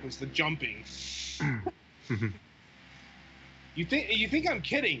the Dark, it was the jumping. You think I'm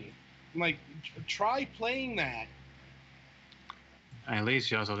kidding? I'm like, try playing that. At least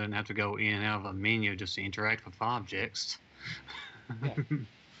you also didn't have to go in and out of a menu just to interact with objects. Yeah.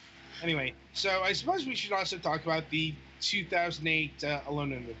 Anyway, so I suppose we should also talk about the 2008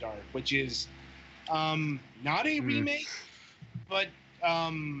 Alone in the Dark, which is not a remake, but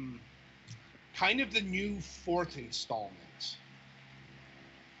kind of the new 4th installment.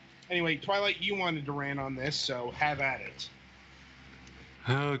 Anyway, Twilight, you wanted to rant on this, so have at it.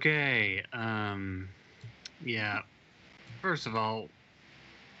 Okay. Yeah. First of all,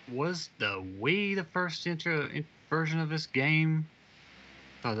 was the Wii the first version of this game?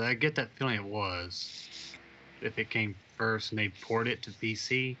 Oh, I get that feeling it was. If it came first and they ported it to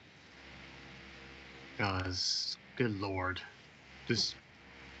PC. Because, good lord. Just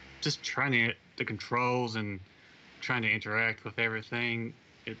trying to get the controls and trying to interact with everything.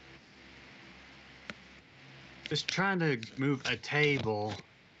 Just trying to move a table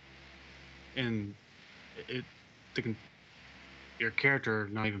and your character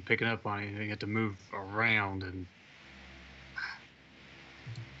not even picking up on anything. You have to move around, and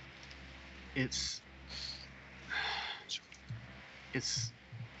it's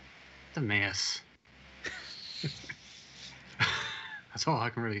a mess. That's all I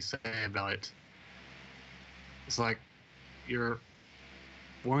can really say about it. It's like your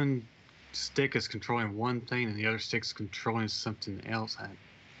one stick is controlling one thing and the other stick's controlling something else. I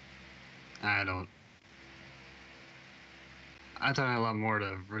thought I had a lot more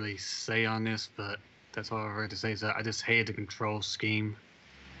to really say on this, but that's all I have to say. Is that I just hated the control scheme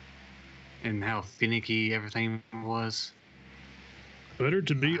and how finicky everything was. Better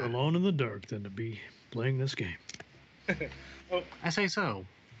to be alone in the dark than to be playing this game. Well, I say so.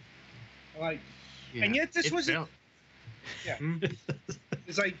 like, Yeah, and yet this wasn't. felt- Yeah. Hmm?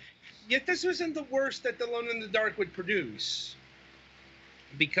 It's like, yet this wasn't the worst that the Alone in the Dark would produce.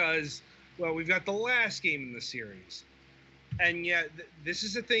 Because, well, we've got the last game in the series. And yet, this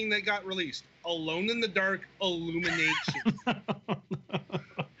is a thing that got released. Alone in the Dark Illumination.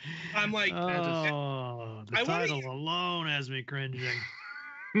 I'm like, oh, the I wanna- title alone has me cringing.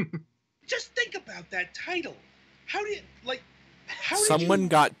 just think about that title. How did, like, how did Someone you...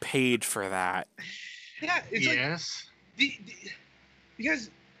 got paid for that. Yeah, it's yes. like, because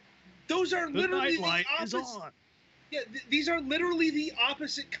those are The literally nightlight the is opposite. on. Yeah, these are literally the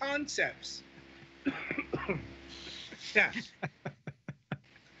opposite concepts. Yeah.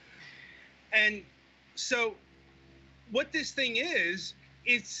 And so what this thing is,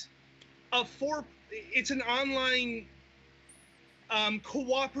 it's an online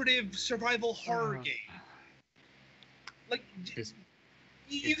cooperative survival horror game. Like,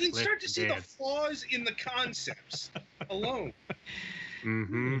 you can start to see the flaws in the concepts alone.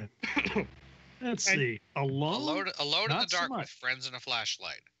 Mm-hmm. Let's see. Alone in the Not so dark much. with friends and a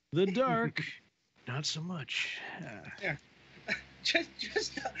flashlight. The dark, not so much. Yeah.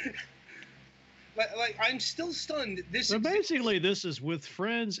 Just like I'm still stunned. So basically, this is with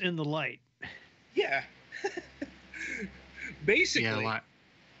friends in the light. Yeah. Basically.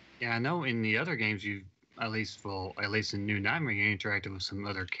 Yeah, I know in the other games you at least in New Nightmare you interacted with some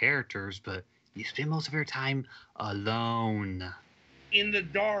other characters, but you spend most of your time alone. In the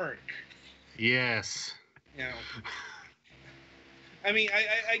dark. Yes. You know. I mean,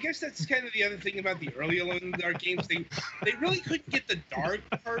 I guess that's kind of the other thing about the early Alone in the Dark games. They really couldn't get the dark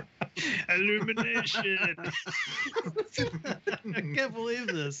part. Illumination. I can't believe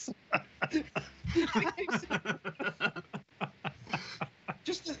this.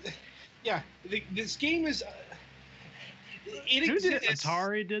 This game is. Who did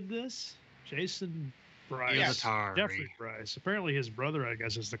Atari did this? Jason Bryce. Yes. Atari. Jeffrey Bryce. Apparently, his brother, I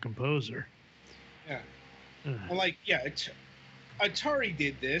guess, is the composer. Yeah. I'm like, yeah, Atari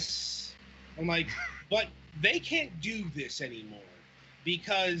did this. I'm like, but they can't do this anymore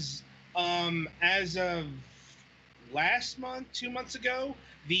because as of last month, 2 months ago,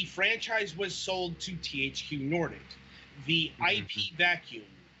 the franchise was sold to THQ Nordic, the IP vacuum.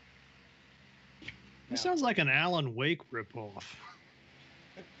 This sounds like an Alan Wake ripoff.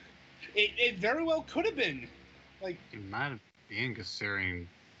 It very well could have been. Like, it might have been considering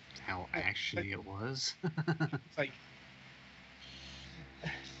how actually it was. It's like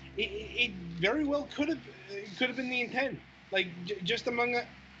it very well could have been the intent. Like just among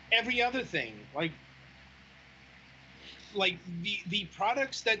every other thing, like the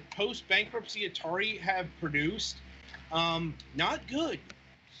products that post bankruptcy Atari have produced, not good.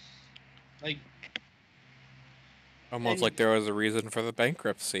 Like almost like there was a reason for the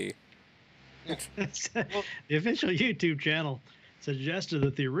bankruptcy. The official YouTube channel suggested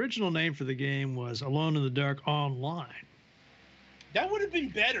that the original name for the game was Alone in the Dark Online. That would have been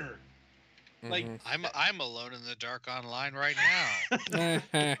better. Like I'm alone in the dark online right now.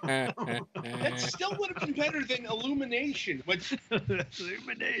 that still would have been better than Illumination. But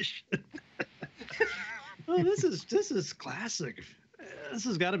Illumination. Oh, this is classic. This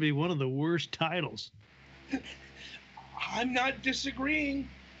has got to be one of the worst titles. I'm not disagreeing.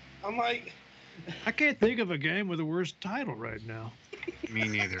 I'm like, I can't think of a game with a worse title right now. Me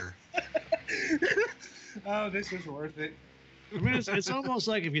neither. Oh, this was worth it. I mean, it's almost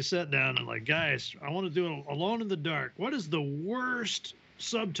like if you sat down and like, guys, I want to do Alone in the Dark. What is the worst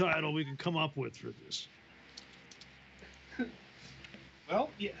subtitle we can come up with for this? Well,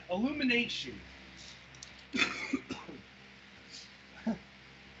 yeah, Illumination.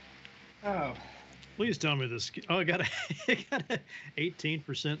 Oh. Please tell me this. Oh, I got a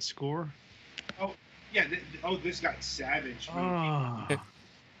 18% score. Oh, yeah. This got savage. Oh,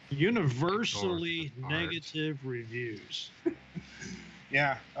 universally negative reviews.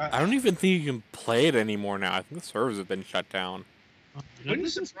 Yeah. I don't even think you can play it anymore now. I think the servers have been shut down. I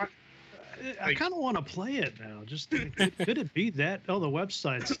kind of want to play it now. Just could it be that? Oh, the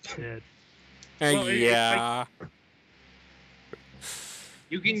website's dead. Well, yeah.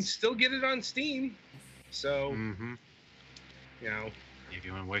 You can still get it on Steam. So, you know, if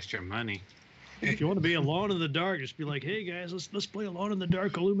you want to waste your money. If you want to be alone in the dark, just be like, hey guys, let's play Alone in the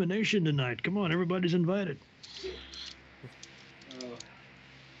Dark Illumination tonight. Come on, everybody's invited.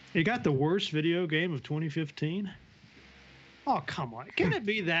 You got the worst video game of 2015? Oh, come on. Can it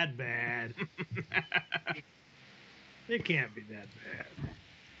be that bad? It can't be that bad.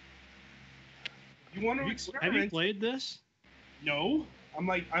 You want to experiment? Have you played this? No. I'm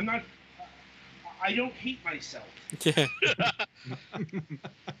not. I don't hate myself. Yeah.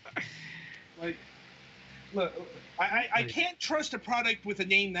 Like, look, I can't trust a product with a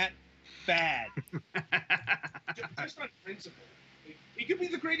name that bad. Just on principle. It could be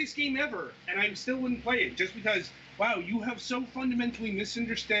the greatest game ever, and I still wouldn't play it just because, wow, you have so fundamentally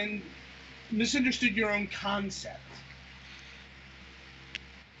misunderstood your own concept.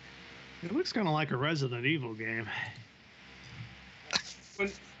 It looks kind of like a Resident Evil game.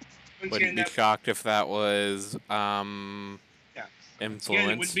 Wouldn't be shocked if that was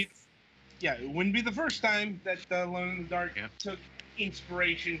influence. It wouldn't be the first time that Alone in the Dark took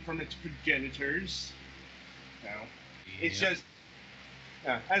inspiration from its progenitors. No, it's just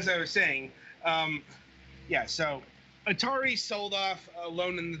as I was saying. So Atari sold off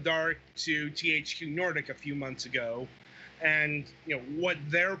Alone in the Dark to THQ Nordic a few months ago, and what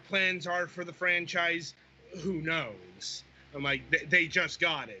their plans are for the franchise, who knows? I'm like, they just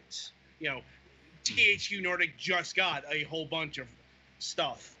got it. THQ Nordic just got a whole bunch of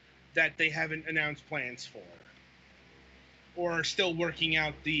stuff that they haven't announced plans for, or are still working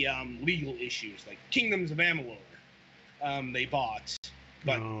out the legal issues, like Kingdoms of Amalur. They bought,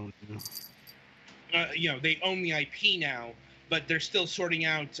 but they own the IP now, but they're still sorting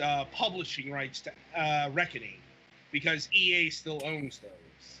out publishing rights to Reckoning, because EA still owns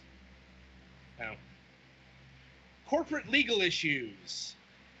those. Now, corporate legal issues,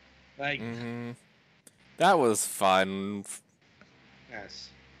 like that was fun. Yes.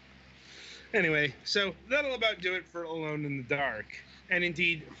 Anyway, so that'll about do it for Alone in the Dark, and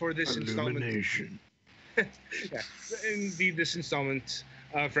indeed for this Illumination. Yeah, indeed this installment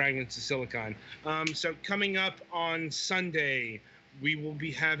of Fragments of Silicon. So coming up on Sunday, we will be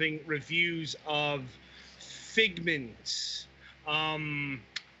having reviews of Figments, Hyperdimension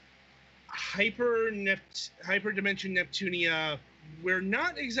Neptunia. We're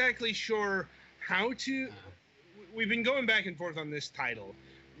not exactly sure how to. We've been going back and forth on this title.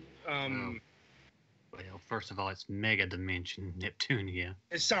 Well, first of all, it's Mega Dimension Neptunia.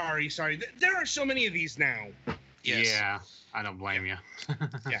 Sorry. There are so many of these now. Yes. Yeah, I don't blame you.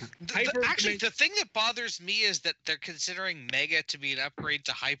 Yeah. Actually, the thing that bothers me is that they're considering Mega to be an upgrade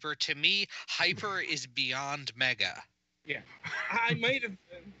to Hyper. To me, Hyper is beyond Mega. Yeah. I might have.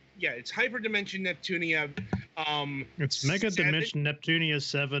 Yeah, it's Hyperdimension Neptunia. It's Mega Dimension Neptunia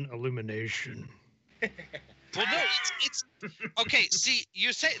 7 Illumination. Well, no, it's okay. See,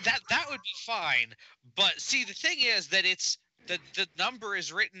 you say that would be fine, but see, the thing is that it's the number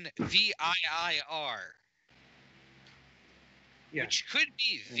is written VIIR, Yeah. which could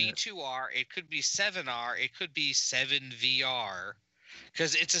be V2R, it could be 7R, it could be 7VR,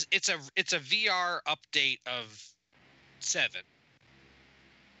 because it's a VR update of 7,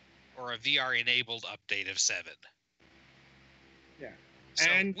 or a VR enabled update of 7. Yeah. So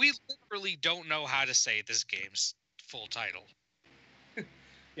And we literally don't know how to say this game's full title.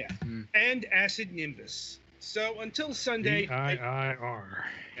 Yeah. And Acid Nimbus. So until Sunday, VIIR.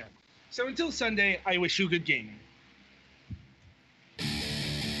 I wish you good gaming.